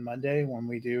back on Monday when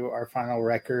we do our final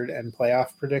record and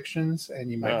playoff predictions,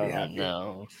 and you might be happy.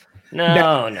 No.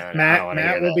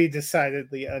 Matt will be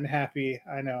decidedly unhappy.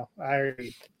 I know. I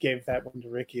already gave that one to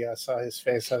Ricky. I saw his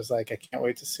face. I was like, I can't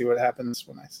wait to see what happens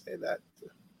when I say that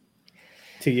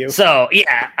to you. So,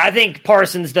 yeah, I think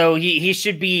Parsons, though, he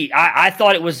should be – I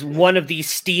thought it was one of the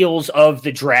steals of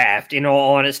the draft, in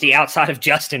all honesty, outside of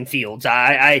Justin Fields.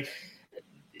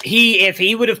 If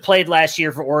he would have played last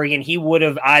year for Oregon, he would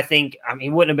have, he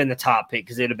wouldn't have been the top pick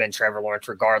because it would have been Trevor Lawrence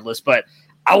regardless. But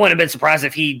I wouldn't have been surprised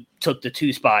if he took the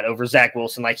 2 spot over Zach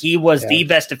Wilson. Like, he was the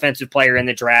best defensive player in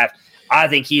the draft. I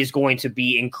think he is going to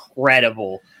be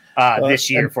incredible this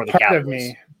year for the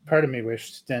Cowboys. Part of me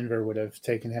wished Denver would have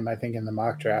taken him. I think in the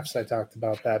mock drafts, I talked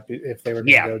about that if they were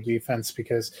going to go defense,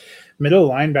 because middle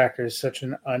linebacker is such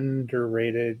an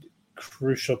underrated,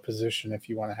 crucial position if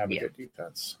you want to have a good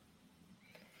defense.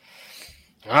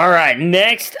 All right,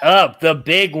 next up, the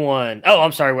big one. Oh,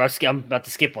 I'm sorry, I'm about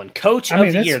to skip one. Coach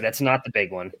of the year. That's not the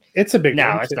big one. It's a big one.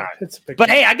 No, it's not. But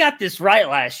hey, I got this right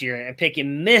last year and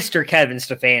picking Mr. Kevin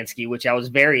Stefanski, which I was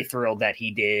very thrilled that he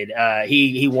did.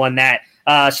 He won that.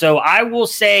 So I will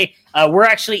say we're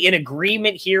actually in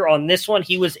agreement here on this one.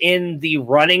 He was in the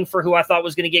running for who I thought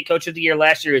was going to get Coach of the Year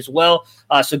last year as well.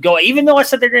 So even though I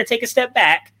said they're going to take a step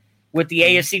back with the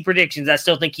AFC predictions, I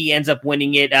still think he ends up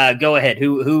winning it. Go ahead.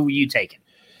 Who are you taking?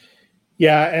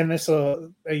 Yeah, and this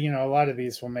will, a lot of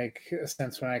these will make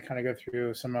sense when I kind of go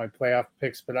through some of my playoff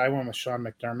picks, but I went with Sean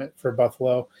McDermott for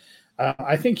Buffalo.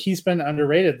 I think he's been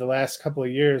underrated the last couple of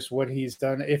years, what he's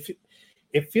done. If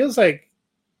it feels like,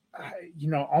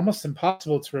 almost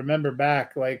impossible to remember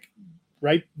back, like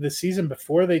right the season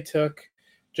before they took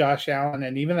Josh Allen,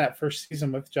 and even that first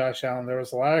season with Josh Allen, there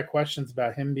was a lot of questions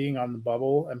about him being on the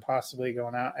bubble and possibly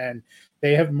going out, and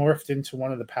they have morphed into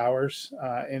one of the powers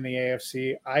in the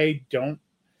AFC. I don't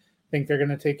think they're going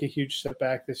to take a huge step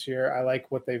back this year. I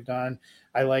like what they've done.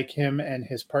 I like him and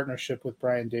his partnership with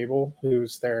Brian Dable,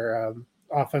 who's their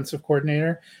offensive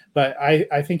coordinator. But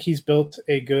I think he's built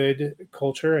a good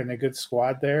culture and a good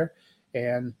squad there,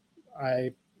 and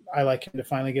I like him to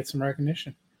finally get some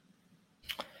recognition.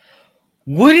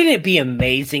 Wouldn't it be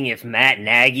amazing if Matt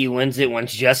Nagy wins it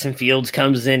once Justin Fields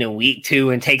comes in week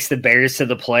 2 and takes the Bears to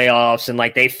the playoffs and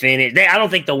like they finish? I don't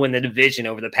think they'll win the division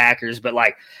over the Packers, but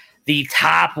like the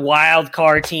top wild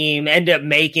card team end up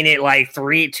making it like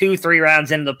 3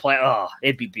 rounds into the play. Oh,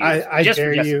 it'd be beautiful. I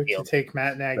dare you to take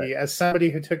Matt Nagy. As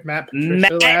somebody who took Matt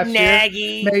Patricia last Nagy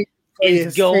year,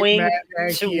 is going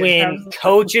to win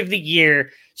Coach of the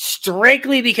Year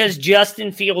strictly because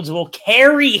Justin Fields will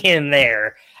carry him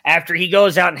there after he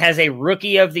goes out and has a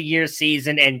Rookie of the Year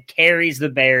season and carries the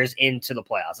Bears into the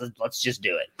playoffs. Let's just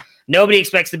do it. Nobody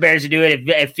expects the Bears to do it.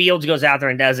 If Fields goes out there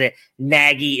and does it,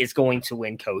 Nagy is going to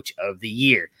win Coach of the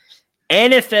Year.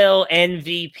 NFL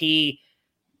MVP,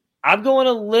 I'm going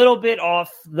a little bit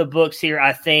off the books here,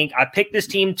 I think. I picked this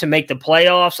team to make the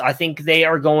playoffs. I think they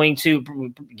are going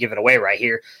to give it away right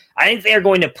here. I think they are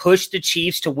going to push the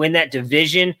Chiefs to win that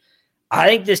division. I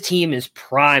think this team is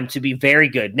primed to be very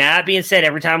good. Now, that being said,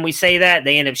 every time we say that,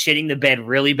 they end up shitting the bed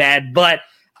really bad. But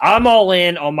I'm all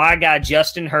in on my guy,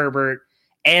 Justin Herbert,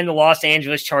 and the Los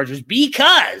Angeles Chargers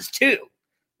because, too,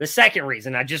 the second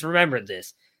reason, I just remembered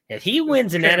this. If he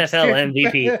wins an NFL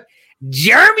MVP,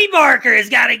 Jeremy Barker has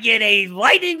got to get a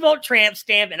lightning bolt tramp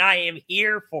stamp, and I am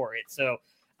here for it. So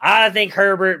I think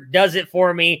Herbert does it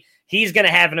for me. He's going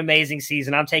to have an amazing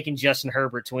season. I'm taking Justin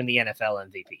Herbert to win the NFL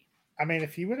MVP. I mean,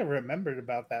 if you would have remembered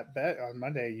about that bet on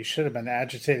Monday, you should have been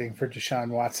agitating for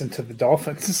Deshaun Watson to the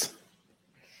Dolphins.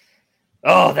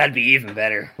 Oh, that'd be even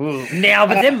better. Ooh. Now,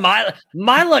 but then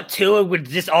my luck too, it would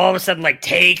just all of a sudden like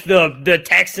take the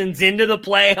Texans into the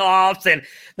playoffs, and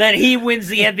then he wins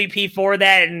the MVP for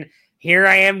that. And here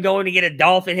I am going to get a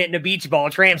Dolphin hitting a beach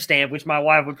ball tramp stamp, which my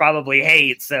wife would probably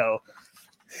hate. So,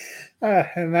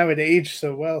 and that would age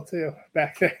so well too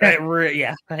back there.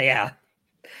 Yeah.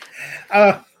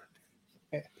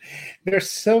 There's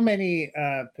so many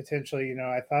potential.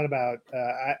 I thought about.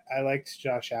 I liked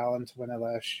Josh Allen to win it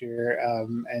last year,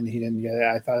 and he didn't get it.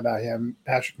 I thought about him,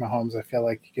 Patrick Mahomes. I feel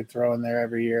like you could throw in there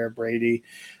every year. Brady,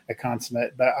 a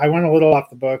consummate. But I went a little off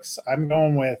the books. I'm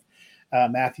going with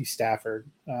Matthew Stafford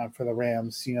for the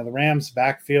Rams. The Rams'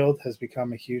 backfield has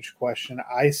become a huge question.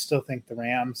 I still think the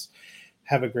Rams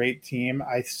have a great team.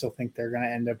 I still think they're going to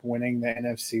end up winning the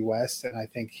NFC West, and I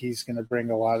think he's going to bring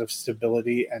a lot of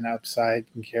stability and upside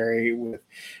and carry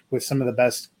with some of the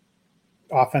best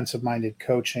offensive-minded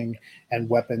coaching and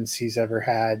weapons he's ever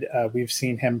had. We've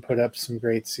seen him put up some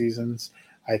great seasons.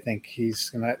 I think he's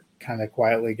going to kind of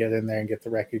quietly get in there and get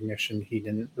the recognition he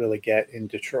didn't really get in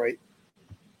Detroit.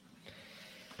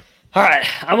 All right,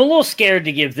 I'm a little scared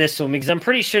to give this one because I'm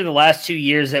pretty sure the last 2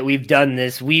 years that we've done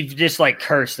this, we've just like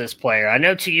cursed this player. I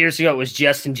know 2 years ago it was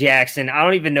Justin Jackson. I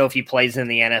don't even know if he plays in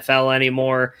the NFL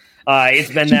anymore.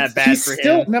 It's been that bad for him. He's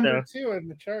still number 2 in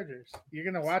the Chargers. You're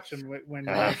going to watch him when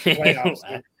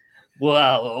playoffs.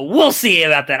 Well, we'll see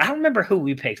about that. I don't remember who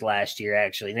we picked last year,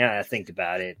 actually, now that I think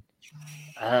about it.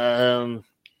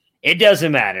 It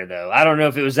doesn't matter, though. I don't know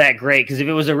if it was that great because if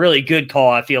it was a really good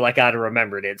call, I feel like I'd have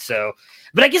remembered it. So,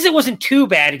 but I guess it wasn't too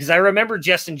bad because I remember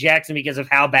Justin Jackson because of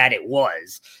how bad it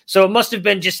was. So it must have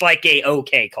been just like a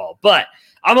okay call. But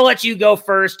I'm going to let you go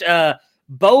first.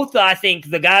 Both, I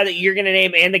think, the guy that you're going to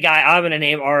name and the guy I'm going to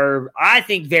name are, I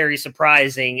think, very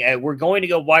surprising. We're going to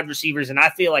go wide receivers, and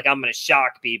I feel like I'm going to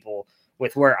shock people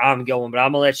with where I'm going, but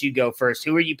I'm going to let you go first.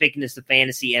 Who are you picking as the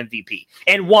fantasy MVP?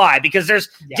 And why? Because there's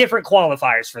different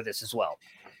qualifiers for this as well.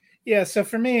 Yeah, so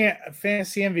for me,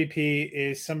 fantasy MVP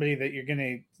is somebody that you're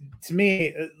going to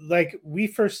me, like we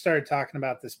first started talking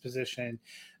about this position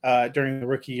during the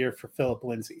rookie year for Philip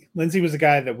Lindsay. Lindsay was a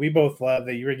guy that we both loved,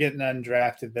 that you were getting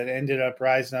undrafted, that ended up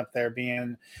rising up there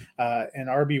being an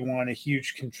RB1, a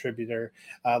huge contributor.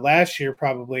 Last year,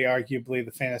 probably arguably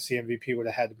the fantasy MVP would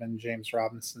have had to been James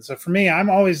Robinson. So for me,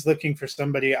 I'm always looking for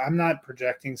somebody. I'm not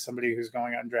projecting somebody who's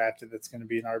going undrafted that's going to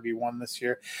be an RB1 this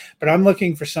year, but I'm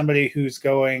looking for somebody who's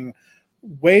going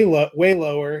way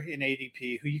lower in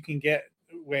ADP, who you can get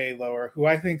way lower, who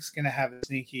I think is going to have a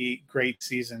sneaky great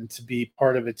season to be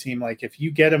part of a team. Like if you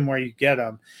get them where you get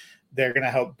them, they're going to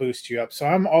help boost you up. So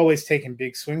I'm always taking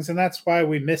big swings, and that's why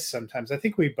we miss sometimes. I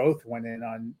think we both went in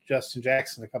on Justin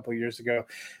Jackson a couple of years ago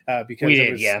because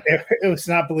it was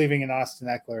not believing in Austin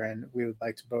Eckler, and we would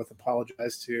like to both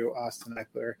apologize to Austin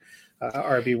Eckler,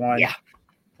 RB1. Yeah,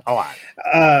 a lot.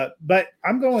 But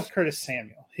I'm going with Curtis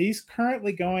Samuel. He's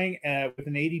currently going with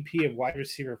an ADP of wide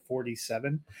receiver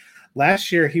 47.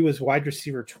 Last year, he was wide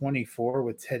receiver 24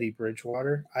 with Teddy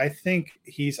Bridgewater. I think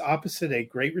he's opposite a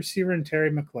great receiver in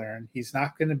Terry McLaurin. He's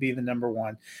not going to be the number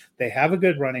one. They have a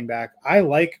good running back. I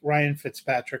like Ryan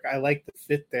Fitzpatrick. I like the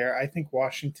fit there. I think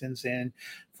Washington's in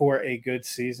for a good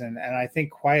season. And I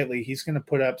think quietly he's going to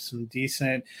put up some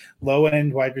decent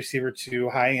low-end wide receiver 2,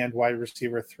 high-end wide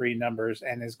receiver 3 numbers,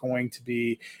 and is going to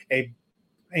be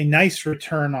a nice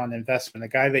return on investment, a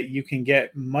guy that you can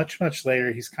get much, much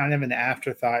later. He's kind of an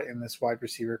afterthought in this wide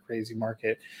receiver crazy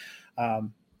market.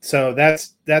 So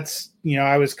that's,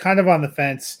 I was kind of on the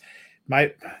fence.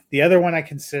 The other one I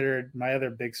considered, my other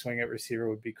big swing at receiver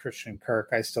would be Christian Kirk.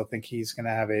 I still think he's going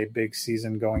to have a big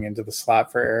season going into the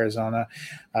slot for Arizona.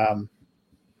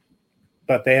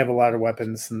 But they have a lot of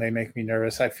weapons and they make me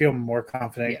nervous. I feel more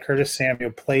confident. Yeah. Curtis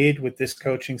Samuel played with this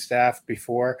coaching staff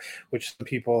before, which some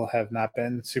people have not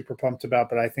been super pumped about,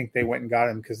 but I think they went and got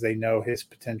him because they know his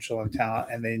potential and talent,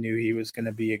 and they knew he was going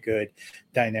to be a good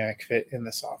dynamic fit in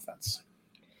this offense.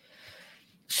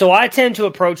 So I tend to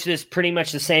approach this pretty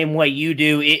much the same way you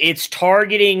do. It's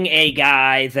targeting a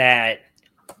guy that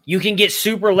you can get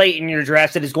super late in your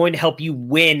draft that is going to help you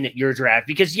win your draft.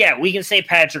 Because, yeah, we can say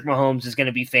Patrick Mahomes is going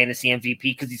to be fantasy MVP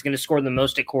because he's going to score the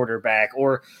most at quarterback,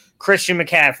 or Christian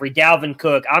McCaffrey, Dalvin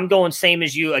Cook. I'm going same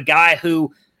as you, a guy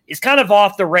who is kind of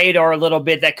off the radar a little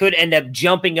bit that could end up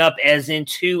jumping up as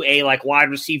into a like wide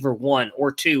receiver 1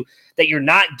 or 2 that you're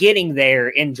not getting there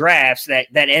in drafts that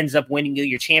ends up winning you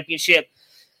your championship.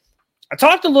 I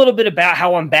talked a little bit about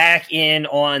how I'm back in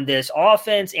on this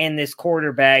offense and this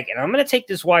quarterback, and I'm going to take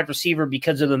this wide receiver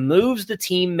because of the moves the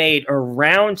team made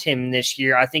around him this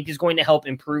year. I think is going to help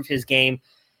improve his game.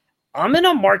 I'm in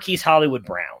on Marquise Hollywood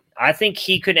Brown. I think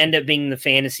he could end up being the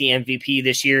fantasy MVP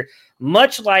this year.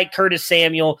 Much like Curtis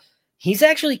Samuel, he's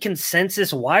actually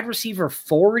consensus wide receiver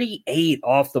 48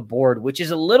 off the board, which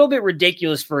is a little bit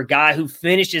ridiculous for a guy who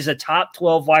finished as a top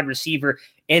 12 wide receiver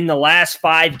in the last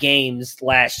 5 games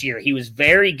last year. He was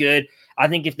very good. I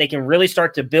think if they can really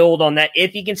start to build on that,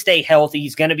 if he can stay healthy,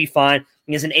 he's going to be fine.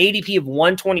 He has an ADP of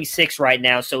 126 right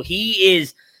now, so he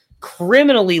is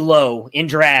criminally low in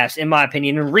drafts, in my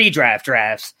opinion, in redraft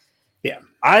drafts. Yeah.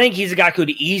 I think he's a guy who could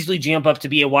easily jump up to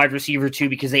be a wide receiver too,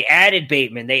 because they added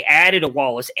Bateman, they added a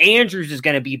Wallace. Andrews is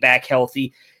going to be back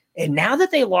healthy. And now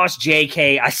that they lost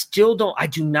JK, I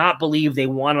do not believe they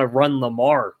want to run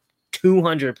Lamar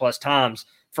 200 plus times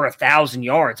for 1,000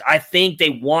 yards. I think they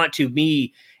want to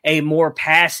be a more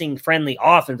passing friendly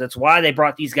offense. That's why they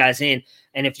brought these guys in.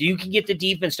 And if you can get the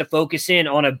defense to focus in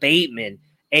on a Bateman,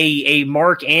 a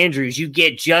Mark Andrews, you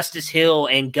get Justice Hill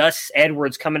and Gus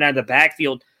Edwards coming out of the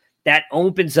backfield, that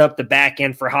opens up the back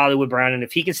end for Hollywood Brown. And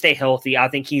if he can stay healthy, I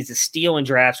think he's a steal in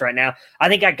drafts right now. I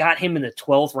think I got him in the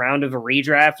 12th round of a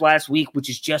redraft last week, which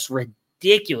is just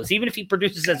ridiculous. Even if he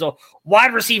produces as a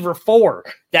wide receiver 4,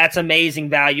 that's amazing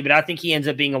value. But I think he ends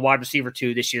up being a wide receiver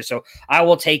 2 this year. So I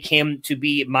will take him to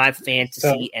be my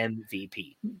fantasy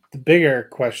MVP. The bigger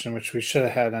question, which we should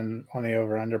have had on the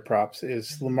over-under props,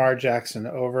 is Lamar Jackson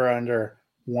over-under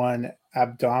 1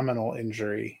 abdominal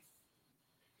injury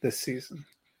this season.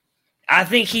 I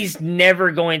think he's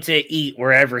never going to eat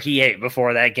wherever he ate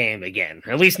before that game again.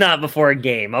 Or at least not before a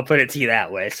game. I'll put it to you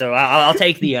that way. So I'll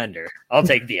take the under. I'll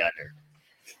take the under.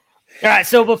 All right.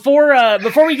 So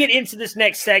before we get into this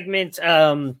next segment,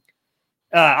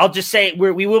 I'll just say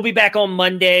we will be back on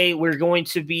Monday. We're going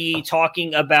to be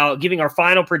talking about giving our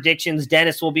final predictions.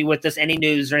 Dennis will be with us. Any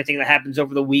news or anything that happens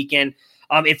over the weekend.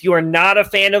 If you are not a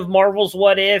fan of Marvel's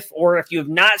What If, or if you have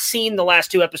not seen the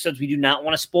last 2 episodes, we do not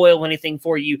want to spoil anything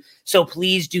for you. So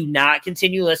please do not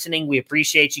continue listening. We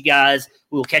appreciate you guys.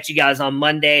 We will catch you guys on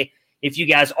Monday. If you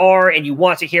guys are and you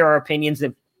want to hear our opinions,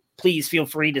 then please feel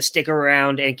free to stick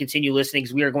around and continue listening,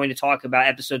 because we are going to talk about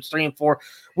episodes 3 and 4,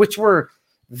 which were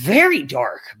very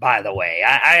dark, by the way.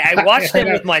 I watched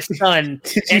them with my son,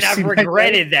 and I've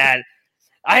regretted that.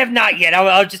 I have not yet. I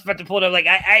was just about to pull it up. Like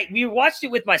we watched it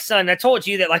with my son. I told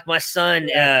you that like my son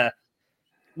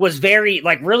was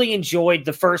really enjoyed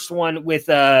the first one with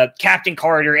Captain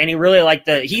Carter, and he really liked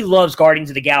he loves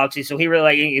Guardians of the Galaxy, so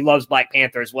he loves Black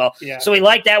Panther as well. Yeah. So he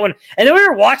liked that one. And then we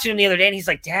were watching him the other day, and he's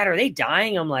like, "Dad, are they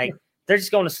dying?" I'm like, "They're just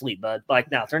going to sleep, bud."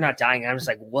 Like, no, they're not dying. And I'm just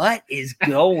like, what is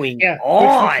going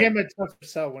on? Which became a tough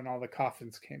sell when all the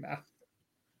coffins came out.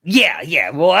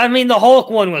 Yeah. Well, I mean, the Hulk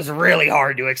one was really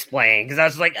hard to explain, because I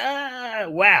was like,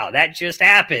 wow, that just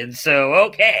happened. So,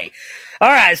 okay. All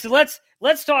right, so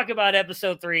let's talk about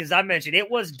episode 3. As I mentioned,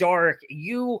 it was dark.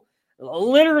 You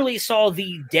literally saw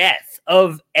the death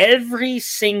of every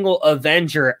single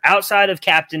Avenger outside of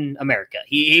Captain America.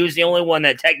 He was the only one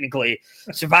that technically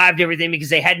survived everything, because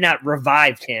they had not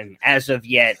revived him as of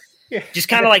yet. Just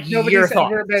kind of like your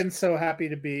thought. Nobody's ever been so happy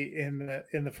to be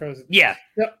in the Frozen. Yeah.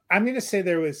 No, I'm going to say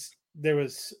there was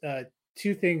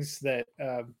two things that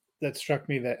struck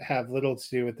me that have little to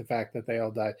do with the fact that they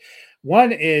all died.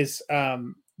 One is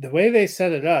the way they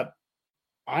set it up.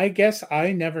 I guess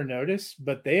I never noticed,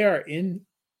 but they are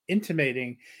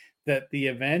intimating that the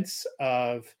events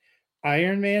of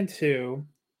Iron Man 2,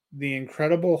 The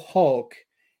Incredible Hulk,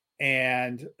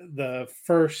 and the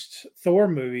first Thor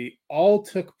movie all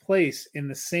took place in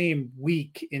the same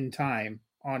week in time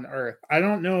on Earth. I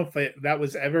don't know if I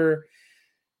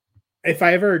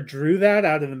ever drew that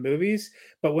out of the movies,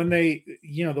 but when the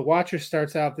Watcher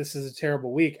starts out, this is a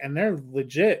terrible week, and they're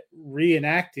legit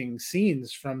reenacting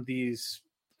scenes from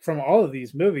all of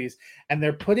these movies, and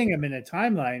they're putting them in a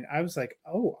timeline. I was like,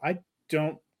 oh, I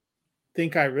don't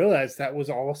think I realized that was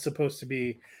all supposed to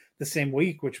be the same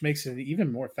week, which makes it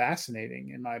even more fascinating,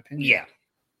 in my opinion.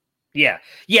 Yeah.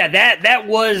 That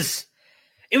was.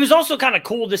 It was also kind of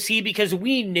cool to see because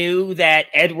we knew that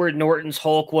Edward Norton's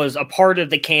Hulk was a part of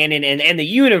the canon and the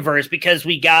universe because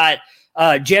we got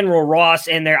General Ross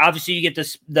in there. Obviously, you get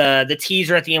the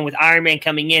teaser at the end with Iron Man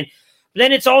coming in. But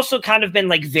then it's also kind of been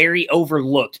like very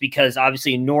overlooked because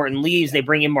obviously Norton leaves. They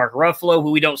bring in Mark Ruffalo, who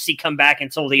we don't see come back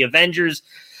until the Avengers.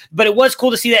 But it was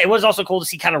cool to see that. It was also cool to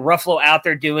see kind of Ruffalo out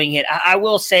there doing it. I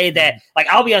will say that, like,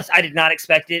 I'll be honest, I did not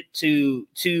expect it to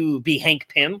be Hank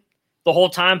Pym the whole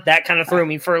time. That kind of threw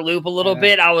me for a loop a little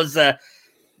bit. I was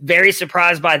very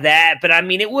surprised by that. But I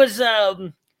mean, it was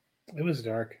dark.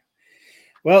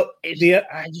 Well,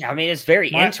 it's very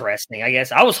interesting. I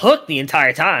guess I was hooked the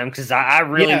entire time because I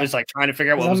really was like trying to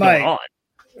figure out what was going on.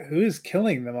 Who's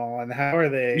killing them all and how are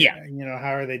they?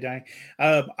 How are they dying?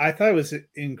 I thought it was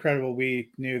incredible. We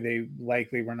knew they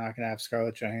likely were not going to have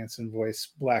Scarlett Johansson voice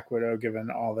Black Widow, given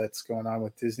all that's going on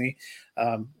with Disney.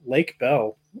 Lake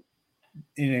Bell,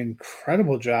 an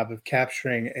incredible job of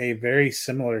capturing a very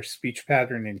similar speech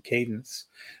pattern and cadence.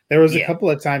 There was a couple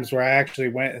of times where I actually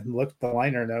went and looked at the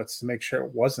liner notes to make sure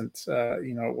it wasn't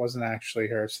actually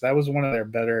her. So that was one of their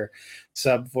better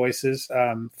sub voices.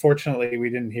 Fortunately, we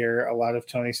didn't hear a lot of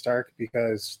Tony Stark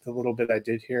because the little bit I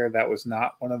did hear, that was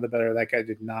not one of the better. That guy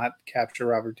did not capture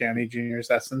Robert Downey Jr.'s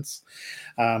essence.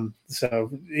 But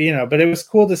it was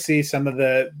cool to see some of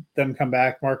them come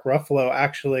back. Mark Ruffalo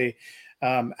actually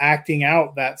acting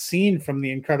out that scene from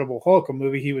The Incredible Hulk, a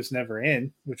movie he was never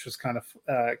in, which was kind of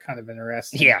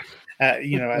interesting. Yeah,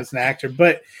 as an actor.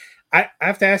 But I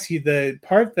have to ask you, the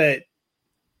part that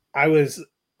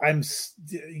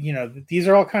these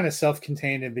are all kind of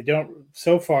self-contained, and they don't,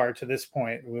 so far to this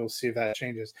point, we'll see if that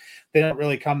changes. They don't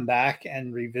really come back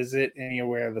and revisit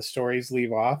anywhere the stories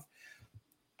leave off.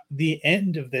 The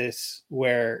end of this,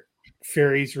 where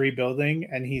Fury's rebuilding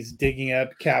and he's digging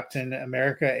up Captain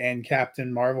America and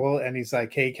Captain Marvel, and he's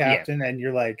like, "Hey, Captain," and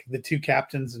you're like, the two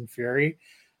captains in Fury.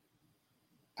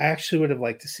 I actually would have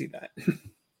liked to see that.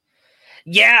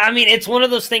 Yeah, I mean, it's one of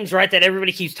those things, right, that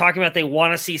everybody keeps talking about. They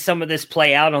want to see some of this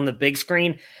play out on the big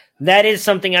screen. That is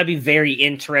something I'd be very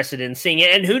interested in seeing.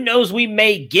 And who knows, we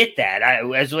may get that.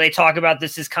 As they talk about,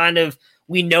 this is kind of,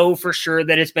 we know for sure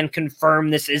that it's been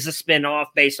confirmed this is a spinoff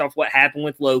based off what happened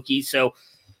with Loki. So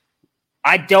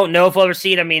I don't know if we'll ever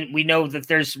see it. I mean, we know that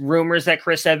there's rumors that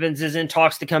Chris Evans is in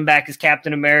talks to come back as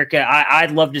Captain America. I'd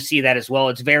love to see that as well.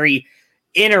 It's very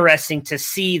interesting to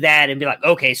see that and be like,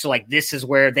 okay, so like this is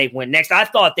where they went next. I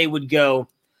thought they would go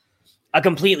a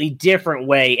completely different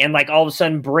way and like all of a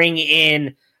sudden bring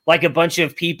in like a bunch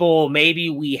of people maybe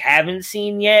we haven't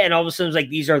seen yet, and all of a sudden it's like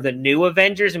these are the new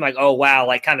Avengers. I'm like, oh wow,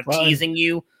 like kind of teasing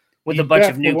you with a bunch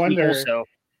of new people. So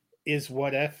is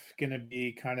What If going to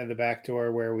be kind of the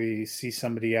backdoor where we see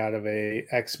somebody out of a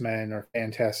X-Men or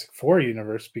Fantastic Four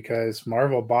universe, because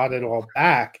Marvel bought it all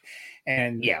back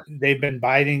and they've been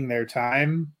biding their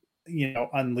time,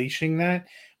 unleashing that.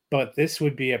 But this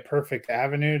would be a perfect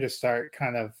avenue to start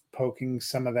kind of poking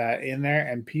some of that in there,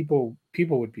 and people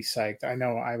would be psyched. I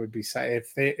know I would be psyched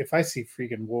if I see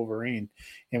freaking Wolverine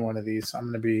in one of these. I'm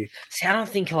going to be. See, I don't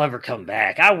think he'll ever come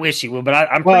back. I wish he would, but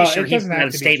I'm pretty sure he's had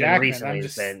a statement recently.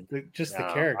 Just the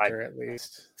character, at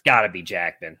least. It's got to be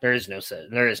Jackman. There is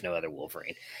no other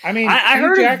Wolverine. I mean, I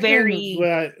heard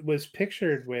Jackman was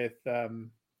pictured with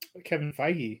Kevin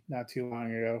Feige not too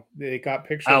long ago. They got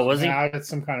pictures out at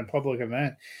some kind of public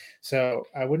event, so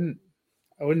I wouldn't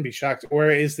be shocked. Or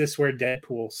is this where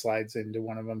Deadpool slides into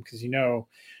one of them? Because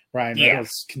Ryan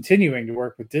Reynolds continuing to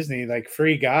work with Disney. Like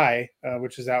Free Guy,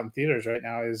 which is out in theaters right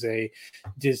now, is a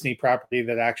Disney property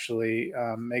that actually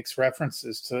makes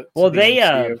references to. Well, they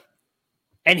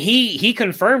and he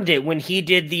confirmed it when he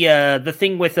did the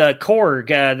thing with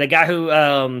Korg, the guy who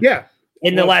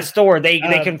in the last Thor, they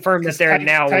confirmed that they're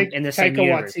now in the same Taika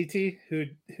universe. Waititi, who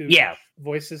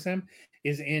voices him,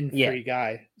 is in Free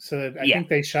Guy. So I think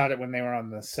they shot it when they were on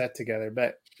the set together.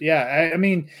 But yeah, I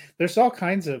mean, there's all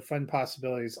kinds of fun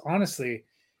possibilities. Honestly,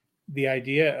 the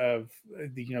idea of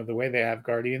the way they have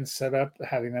Guardians set up,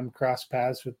 having them cross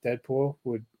paths with Deadpool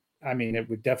it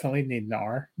would definitely need an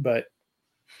R, but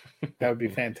that would be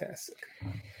fantastic.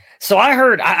 So I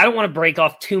heard, I don't want to break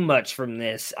off too much from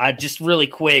this. Just really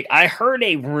quick, I heard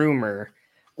a rumor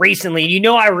recently.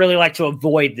 I really like to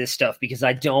avoid this stuff because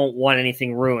I don't want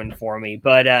anything ruined for me.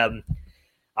 But I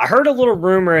heard a little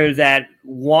rumor that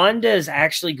Wanda is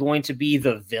actually going to be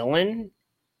the villain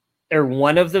or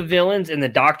one of the villains in the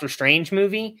Doctor Strange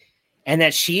movie, and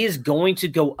that she is going to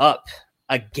go up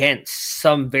against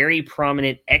some very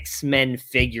prominent X-Men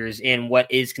figures in what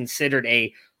is considered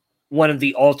one of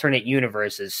the alternate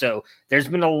universes. So there's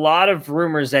been a lot of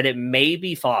rumors that it may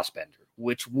be Fassbender,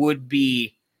 which would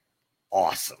be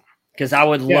awesome because I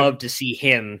would love to see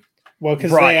him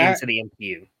brought into the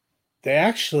MCU. They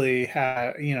actually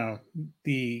have,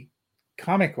 the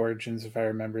comic origins, if I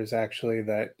remember, is actually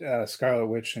that Scarlet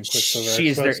Witch and Quicksilver.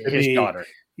 She's his daughter.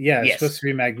 Yeah, it's supposed to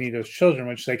be Magneto's children,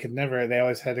 which they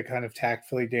always had to kind of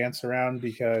tactfully dance around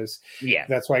because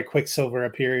that's why Quicksilver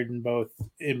appeared in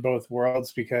both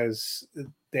worlds, because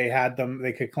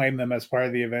they could claim them as part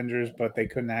of the Avengers, but they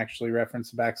couldn't actually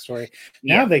reference the backstory.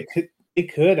 Now they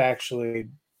could actually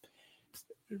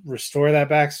restore that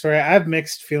backstory. I have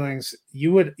mixed feelings.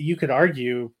 You could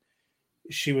argue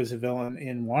she was a villain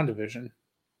in WandaVision.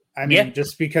 I mean,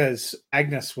 just because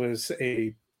Agnes was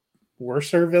a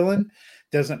worser villain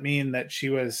doesn't mean that she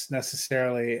was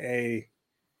necessarily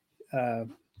a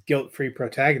guilt-free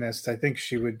protagonist. I think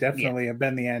she would definitely have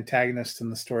been the antagonist in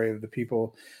the story of the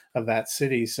people of that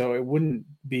city. So it wouldn't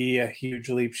be a huge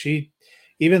leap. She,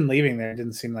 even leaving there,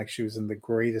 didn't seem like she was in the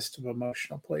greatest of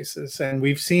emotional places. And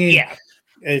we've seen,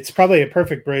 it's probably a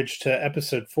perfect bridge to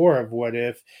episode 4 of What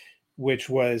If, which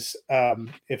was,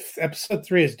 if episode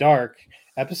 3 is dark,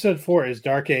 episode 4 is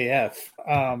dark AF.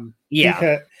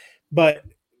 But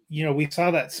we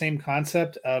saw that same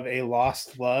concept of a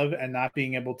lost love and not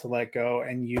being able to let go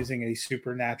and using a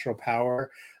supernatural power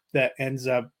that ends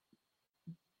up,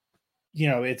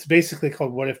 it's basically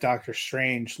called What If Doctor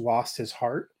Strange Lost His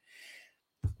Heart.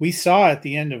 We saw at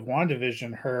the end of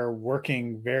WandaVision her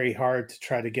working very hard to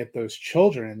try to get those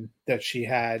children that she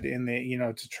had in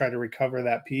the, to try to recover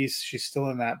that piece. She's still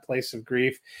in that place of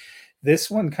grief. This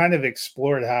one kind of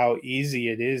explored how easy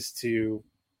it is to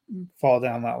fall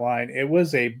down that line. It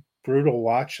was a brutal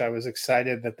watch. I was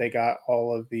excited that they got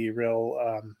all of the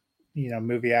real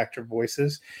movie actor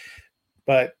voices,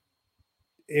 but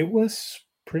it was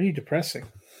pretty depressing.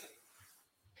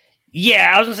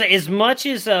 I was gonna say, as much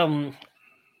as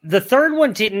the third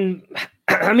one didn't,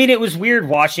 I mean, it was weird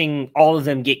watching all of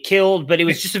them get killed, but it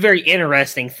was just a very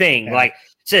interesting thing. Like,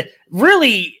 so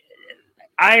really,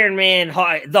 Iron Man,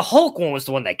 the Hulk one was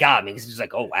the one that got me because it was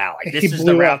like, oh wow, like this is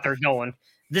the route they're going.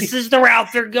 This is the route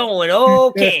they're going.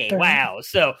 Okay, wow.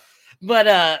 So,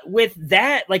 but with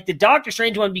that, like the Doctor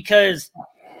Strange one, because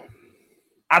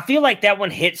I feel like that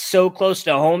one hits so close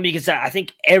to home because I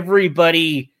think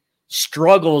everybody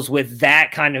struggles with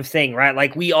that kind of thing, right?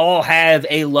 Like we all have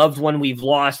a loved one we've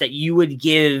lost that you would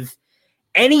give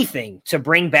anything to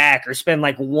bring back or spend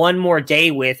like one more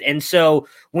day with. And so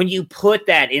when you put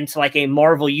that into like a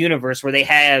Marvel universe where they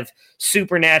have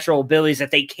supernatural abilities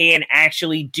that they can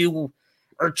actually do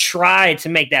or try to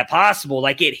make that possible,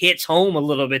 like it hits home a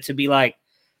little bit to be like,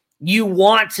 you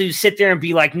want to sit there and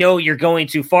be like, no, you're going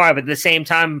too far. But at the same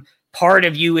time, part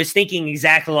of you is thinking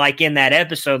exactly like in that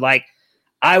episode, like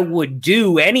I would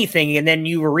do anything. And then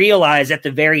you realize at the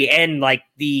very end, like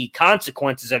the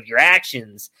consequences of your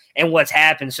actions and what's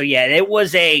happened. So yeah, it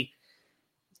was we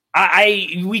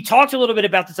talked a little bit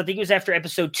about this. I think it was after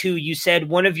episode 2. You said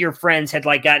one of your friends had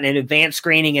like gotten an advanced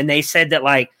screening and they said that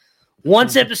like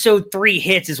once episode 3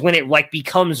 hits is when it like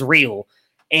becomes real.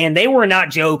 And they were not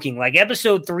joking. Like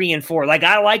episode 3 and 4, like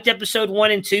I liked episode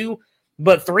 1 and 2,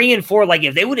 but 3 and 4, like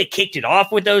if they would have kicked it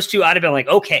off with those two, I'd have been like,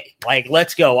 okay, like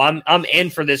let's go. I'm in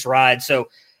for this ride. So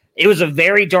it was a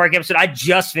very dark episode. I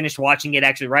just finished watching it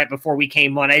actually right before we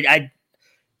came on. I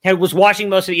was watching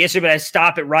most of it yesterday, but I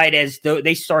stopped it right as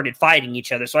they started fighting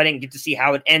each other. So I didn't get to see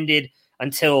how it ended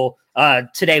until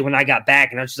today when I got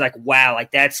back. And I was just like, wow,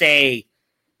 like that's a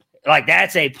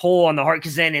pull on the heart,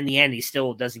 because then in the end he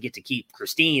still doesn't get to keep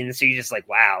Christine. So you're just like,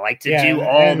 wow, like to do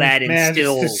all that and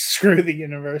still just screw the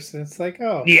universe. And it's like,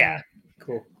 oh yeah,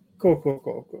 cool.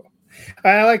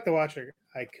 I like the Watcher.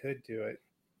 I could do it,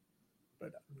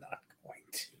 but I'm not going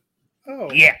to.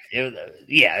 Oh yeah,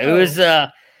 it was.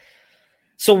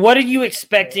 So what are you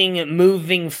expecting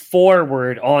moving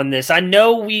forward on this? I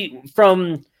know it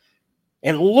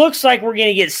looks like we're going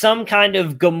to get some kind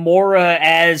of Gamora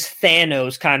as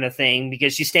Thanos kind of thing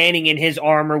because she's standing in his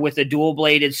armor with a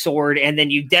dual-bladed sword, and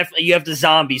then you have the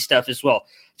zombie stuff as well.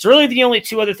 It's really the only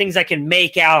two other things I can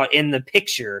make out in the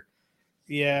picture.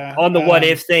 Yeah. On the what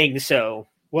if thing, so.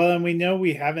 Well, and we know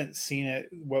we haven't seen it.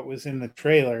 What was in the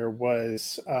trailer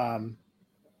was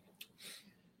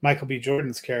Michael B.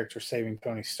 Jordan's character saving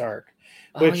Tony Stark.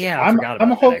 Which I'm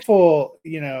hopeful,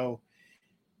 I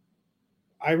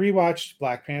rewatched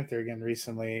Black Panther again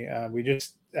recently. We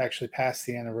just actually passed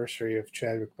the anniversary of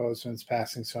Chadwick Boseman's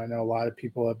passing, so I know a lot of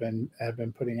people have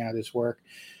been putting out his work.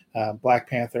 Black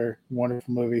Panther,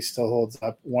 wonderful movie, still holds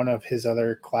up. One of his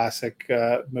other classic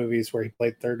movies where he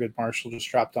played Thurgood Marshall just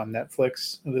dropped on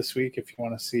Netflix this week. If you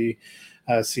want to see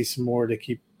some more to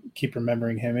keep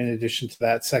remembering him, in addition to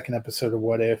that second episode of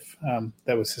What If,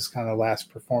 that was his kind of last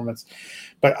performance.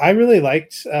 But I really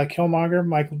liked Killmonger,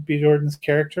 Michael B. Jordan's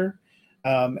character.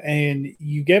 And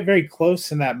you get very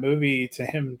close in that movie to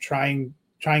him trying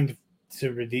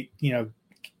to redeem,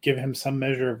 give him some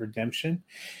measure of redemption.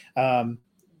 And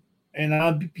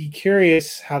I'll be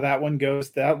curious how that one goes.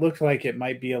 That looked like it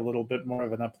might be a little bit more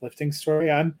of an uplifting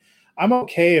story. I'm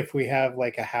okay if we have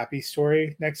like a happy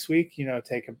story next week,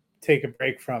 take a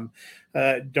break from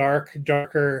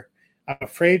darker. I'm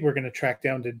afraid we're going to track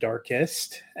down to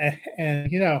darkest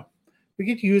and we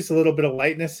could use a little bit of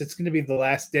lightness. It's going to be the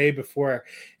last day before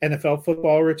NFL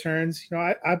football returns.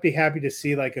 I'd be happy to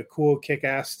see like a cool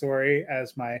kick-ass story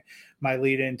as my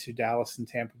lead into Dallas and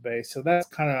Tampa Bay. So that's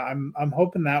kind of I'm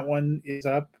hoping that one is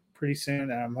up pretty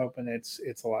soon, and I'm hoping it's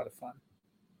a lot of fun.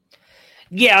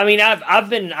 Yeah, I mean,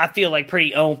 I feel like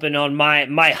pretty open on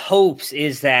my hopes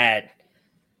is that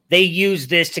they use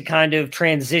this to kind of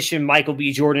transition Michael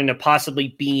B. Jordan to possibly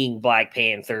being Black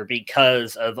Panther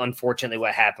because of, unfortunately,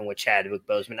 what happened with Chadwick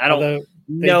Boseman. I don't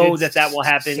know that will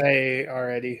happen. Say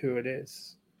already who it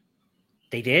is.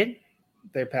 They did?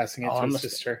 They're passing it to his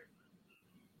sister.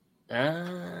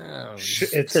 Oh.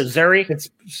 It's Zuri?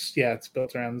 It's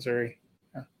built around Zuri.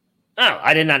 Yeah. Oh,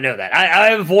 I did not know that.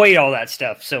 I avoid all that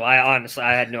stuff, so I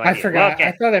had no idea. I forgot. Well, okay.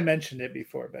 I thought I mentioned it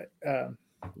before, but...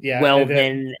 yeah. Well,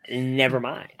 then never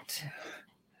mind.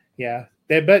 Yeah,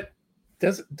 but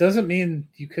doesn't mean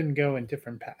you couldn't go in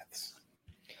different paths.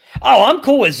 Oh, I'm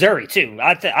cool with Zuri too.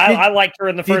 I liked her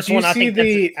in the first one. Did you see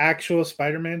the actual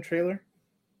Spider-Man trailer?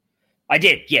 I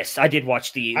did. Yes, I did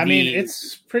watch the. I mean,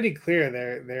 it's pretty clear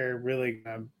they're really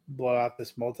gonna blow out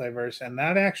this multiverse, and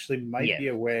that actually might be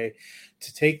a way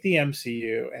to take the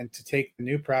MCU and to take the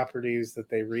new properties that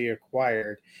they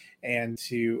reacquired, and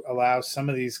to allow some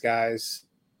of these guys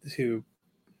who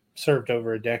served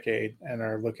over a decade and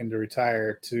are looking to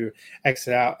retire to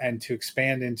exit out and to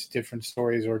expand into different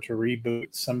stories or to reboot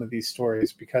some of these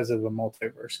stories because of the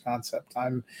multiverse concept.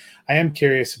 I am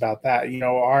curious about that.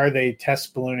 Are they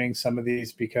test ballooning some of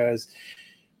these because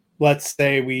let's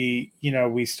say we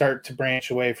start to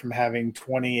branch away from having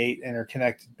 28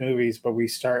 interconnected movies, but we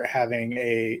start having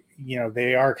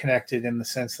they are connected in the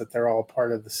sense that they're all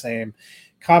part of the same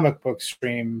comic book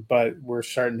stream, but we're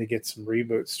starting to get some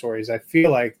reboot stories. I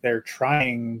feel like they're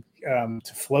trying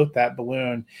to float that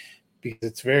balloon because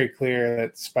it's very clear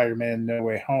that Spider-Man No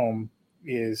Way Home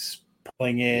is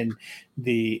pulling in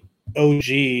the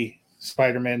OG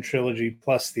Spider-Man trilogy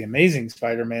plus the Amazing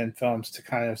Spider-Man films to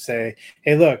kind of say,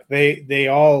 hey, look, they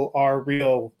all are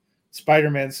real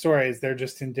Spider-Man stories. They're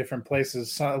just in different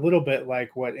places. So a little bit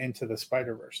like what Into the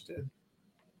Spider-Verse did.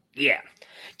 Yeah,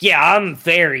 I'm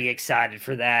very excited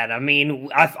for that. I mean,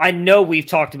 I know we've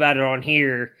talked about it on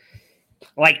here.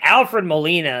 Like, Alfred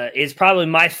Molina is probably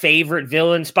my favorite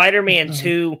villain. Spider-Man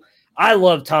 2, I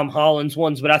love Tom Holland's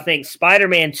ones, but I think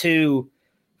Spider-Man 2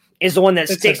 is the one that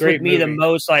sticks with me the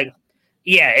most. Like,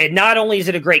 not only is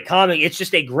it a great comic, it's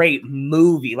just a great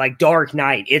movie. Like Dark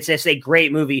Knight, it's just a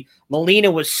great movie.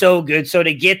 Molina was so good. So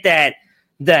to get that,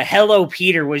 the Hello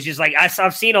Peter was just like,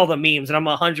 I've seen all the memes and I'm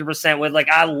 100% with, like,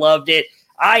 I loved it.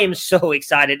 I am so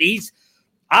excited.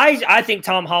 I think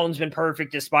Tom Holland's been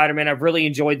perfect as Spider-Man. I've really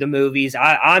enjoyed the movies.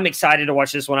 I'm excited to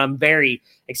watch this one. I'm very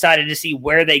excited to see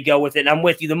where they go with it. And I'm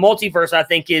with you. The multiverse, I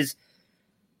think,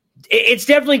 it's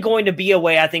definitely going to be a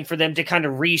way, I think, for them to kind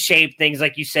of reshape things,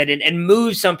 like you said, and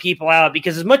move some people out.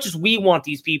 Because as much as we want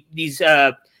these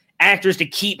actors to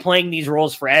keep playing these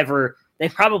roles forever, they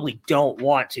probably don't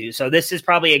want to. So this is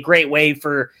probably a great way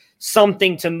for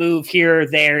something to move here or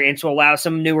there and to allow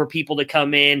some newer people to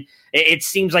come in. It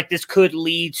seems like this could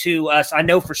lead to us. I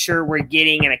know for sure we're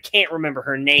getting, and I can't remember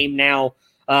her name now,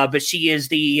 but she is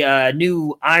the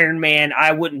new Iron Man.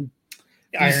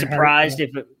 be surprised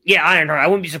if Ironheart. I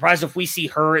wouldn't be surprised if we see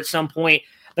her at some point.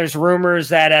 There's rumors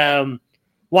that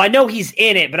I know he's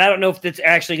in it, but I don't know if that's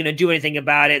actually going to do anything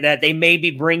about it, that they may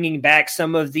be bringing back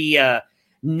some of the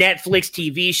Netflix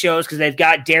TV shows because they've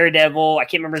got Daredevil. I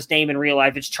can't remember his name in real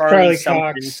life. It's Charlie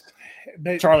Cox.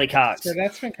 Charlie Cox. So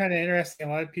that's been kind of interesting.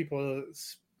 A lot of people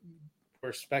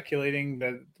were speculating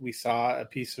that we saw a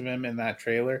piece of him in that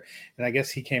trailer, and I guess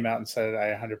he came out and said,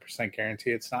 "I 100%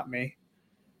 guarantee it's not me."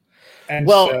 And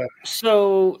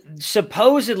so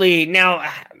supposedly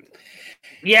now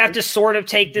you have to sort of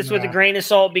take this with a grain of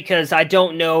salt because I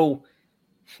don't know.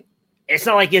 It's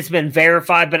not like it's been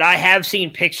verified, but I have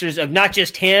seen pictures of not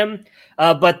just him,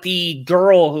 but the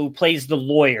girl who plays the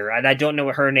lawyer, and I don't know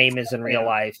what her name is in real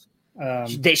life.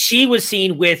 That she was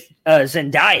seen with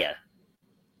Zendaya,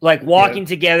 like walking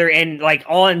together and like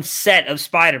on set of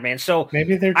Spider-Man. So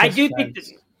maybe they're. I do think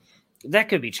that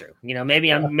could be true.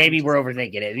 Maybe we're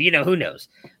overthinking it. Who knows?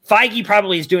 Feige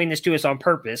probably is doing this to us on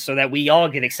purpose so that we all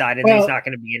get excited. Well, he's not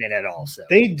going to be in it at all. So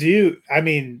they do. I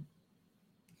mean,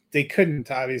 they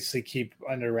couldn't obviously keep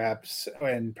under wraps,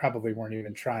 and probably weren't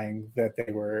even trying that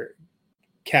they were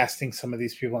casting some of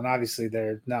these people, and obviously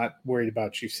they're not worried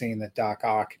about you seeing that Doc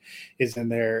Ock is in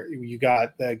there. You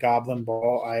got the Goblin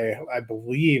Ball. I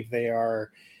believe they are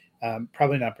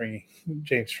probably not bringing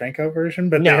James Franco version,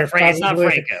 but it's not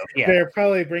Franco. Yeah. They're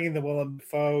probably bringing the Willem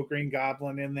Dafoe Green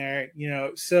Goblin in there.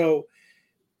 So,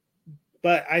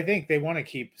 but I think they want to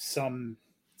keep some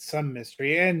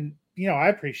mystery, and I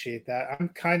appreciate that. I'm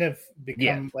kind of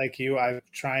become like you. I'm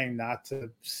trying not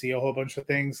to see a whole bunch of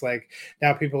things. Like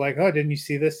now people are like, oh, didn't you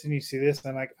see this? Didn't you see this? And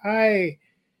I'm like,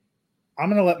 I'm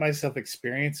going to let myself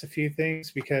experience a few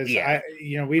things because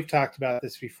we've talked about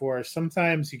this before.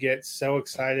 Sometimes you get so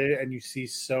excited and you see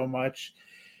so much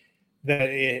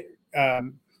that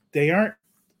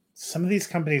some of these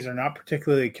companies are not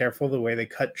particularly careful the way they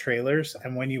cut trailers.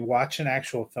 And when you watch an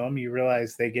actual film, you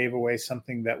realize they gave away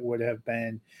something that would have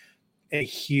been a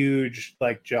huge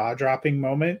jaw-dropping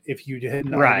moment if you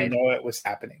didn't already know it was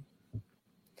happening.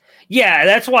 Yeah,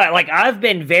 that's why I've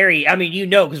been very,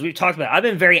 because we've talked about it, I've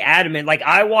been very adamant.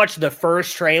 I watched the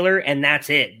first trailer and that's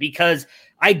it because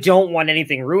I don't want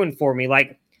anything ruined for me.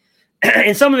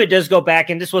 And some of it does go back,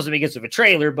 and this wasn't because of a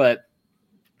trailer, but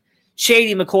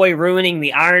Shady McCoy ruining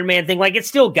the Iron Man thing, it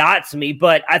still got to me,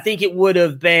 but I think it would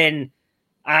have been,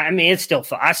 it's still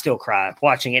fun. I still cry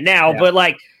watching it now, but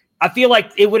I feel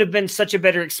like it would have been such a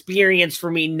better experience for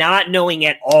me not knowing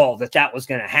at all that was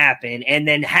going to happen and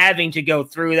then having to go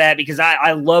through that because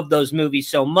I love those movies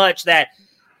so much that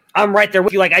I'm right there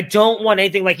with you. I don't want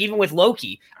anything even with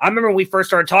Loki. I remember when we first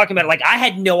started talking about it, I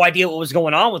had no idea what was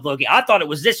going on with Loki. I thought it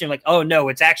was this. And oh, no,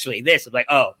 it's actually this. I'm like,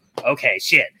 oh, okay,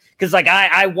 shit. Because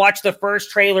I watched the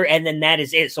first trailer and then that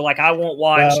is it. So I won't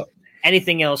watch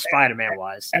anything else Spider-Man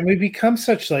wise. And we become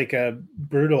such a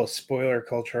brutal spoiler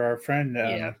culture. Our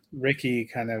friend Ricky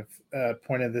kind of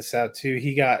pointed this out too.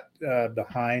 He got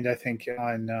behind, I think,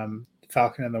 on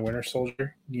Falcon and the Winter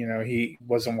Soldier. He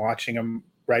wasn't watching them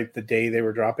right the day they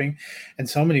were dropping. And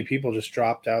so many people just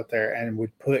dropped out there and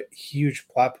would put huge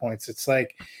plot points.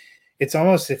 It's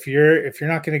almost if you're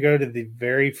not going to go to the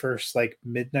very first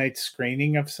midnight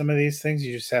screening of some of these things,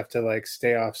 you just have to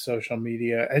stay off social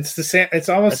media. It's the same. It's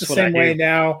almost the same way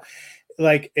now.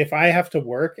 If I have to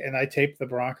work and I tape the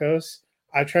Broncos,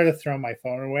 I try to throw my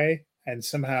phone away, and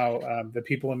somehow the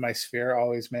people in my sphere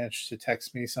always manage to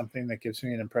text me something that gives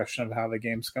me an impression of how the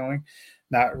game's going.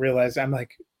 Not realize I'm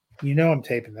I'm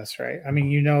taping this, right?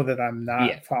 That I'm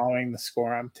not following the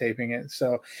score. I'm taping it.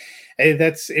 So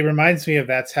it reminds me of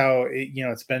that's how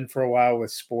it's been for a while with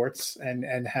sports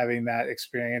and having that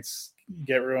experience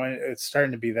get ruined. It's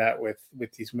starting to be that with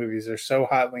these movies. They're so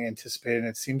hotly anticipated. And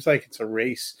it seems like it's a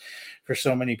race for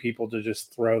so many people to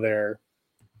just throw their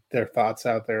thoughts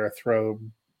out there or throw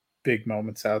big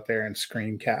moments out there and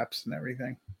screen caps and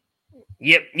everything.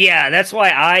 Yep. Yeah. That's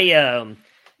why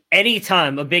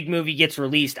anytime a big movie gets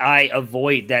released, I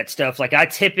avoid that stuff. That's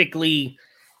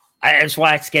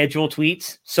why I schedule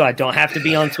tweets, so I don't have to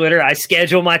be on Twitter. I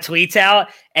schedule my tweets out,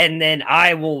 and then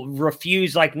I will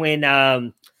refuse. When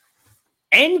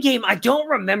Endgame, I don't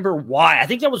remember why. I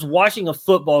think I was watching a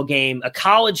football game, a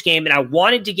college game, and I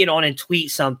wanted to get on and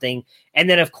tweet something. And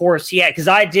then, of course, because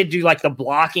I did do the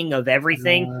blocking of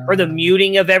everything or the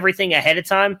muting of everything ahead of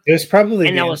time. It was probably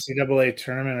the NCAA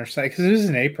tournament or something because it was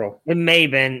in April. It may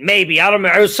have been. Maybe. I don't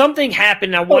remember. Something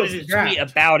happened. And I wanted to tweet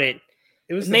about it.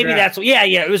 It was maybe draft.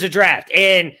 It was a draft.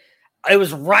 And it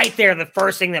was right there, the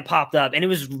first thing that popped up. And it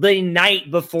was the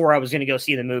night before I was going to go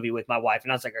see the movie with my wife.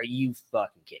 And I was like, are you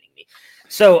fucking kidding me?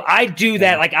 So I do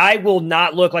that. I will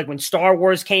not look when Star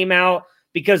Wars came out.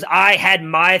 because I had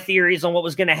my theories on what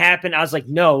was going to happen. I was like,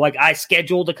 no, like I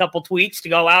scheduled a couple tweets to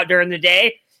go out during the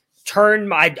day,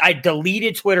 I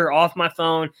deleted Twitter off my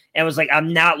phone and was like,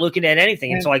 I'm not looking at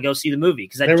anything until I go see the movie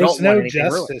because I don't want anything ruined. There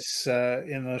was no justice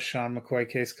in the Sean McCoy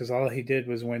case because all he did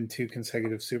was win 2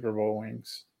 consecutive Super Bowl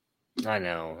wings. I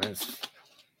know. It's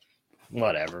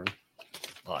whatever.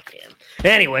 Fuck him.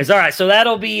 Anyways, all right. So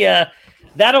that'll be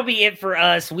it for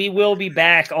us. We will be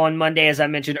back on Monday, as I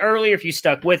mentioned earlier. If you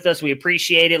stuck with us, we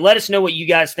appreciate it. Let us know what you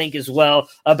guys think as well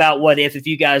about What If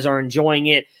you guys are enjoying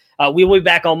it. We will be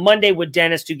back on Monday with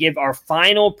Dennis to give our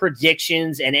final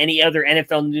predictions and any other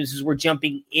NFL news as we're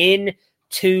jumping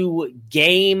into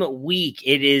game week.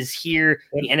 It is here.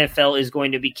 The NFL is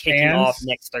going to be kicking off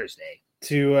next Thursday.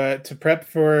 To prep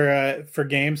for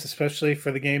games, especially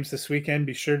for the games this weekend,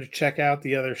 be sure to check out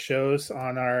the other shows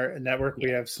on our network.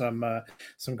 We have some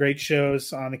great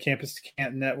shows on the Campus to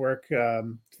Canton network.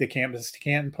 The Campus to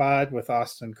Canton pod with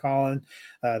Austin Collin,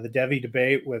 the Devi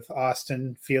debate with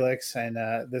Austin Felix and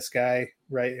this guy,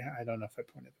 right? I don't know if I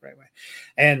pointed the right way.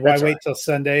 And Why Wait Till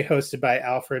Sunday, hosted by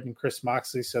Alfred and Chris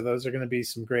Moxley. So those are going to be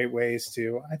some great ways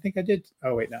to. I think I did.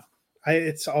 Oh wait, no.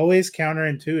 It's always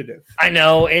counterintuitive. I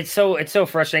know it's so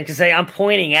frustrating because I'm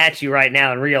pointing at you right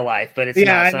now in real life, but it's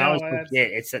not. So I always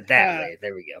forget it's that way.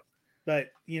 There we go. But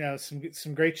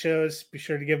some great shows. Be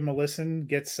sure to give them a listen.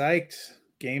 Get psyched.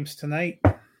 Games tonight.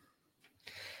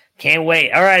 Can't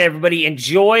wait. All right, everybody,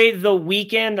 enjoy the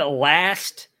weekend.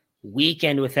 Last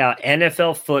weekend without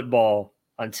NFL football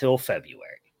until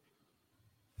February.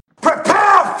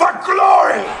 Prepare for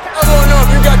glory. I don't know if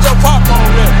you got your popcorn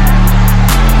ready.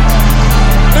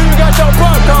 You got your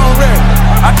popcorn ready.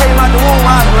 I came out the womb,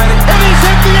 I was ready. And he's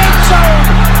hit the end zone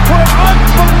for an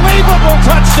unbelievable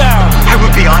touchdown. I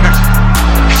would be honored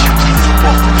if you played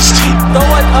football for this team. Throw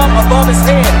it up above his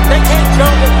head. They can't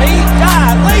jump with me.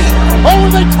 Golly.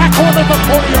 Oh, they tackle him at the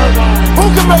 40-yard line. Who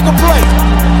can make a play?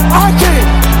 I can.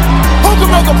 Who can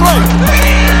make a play?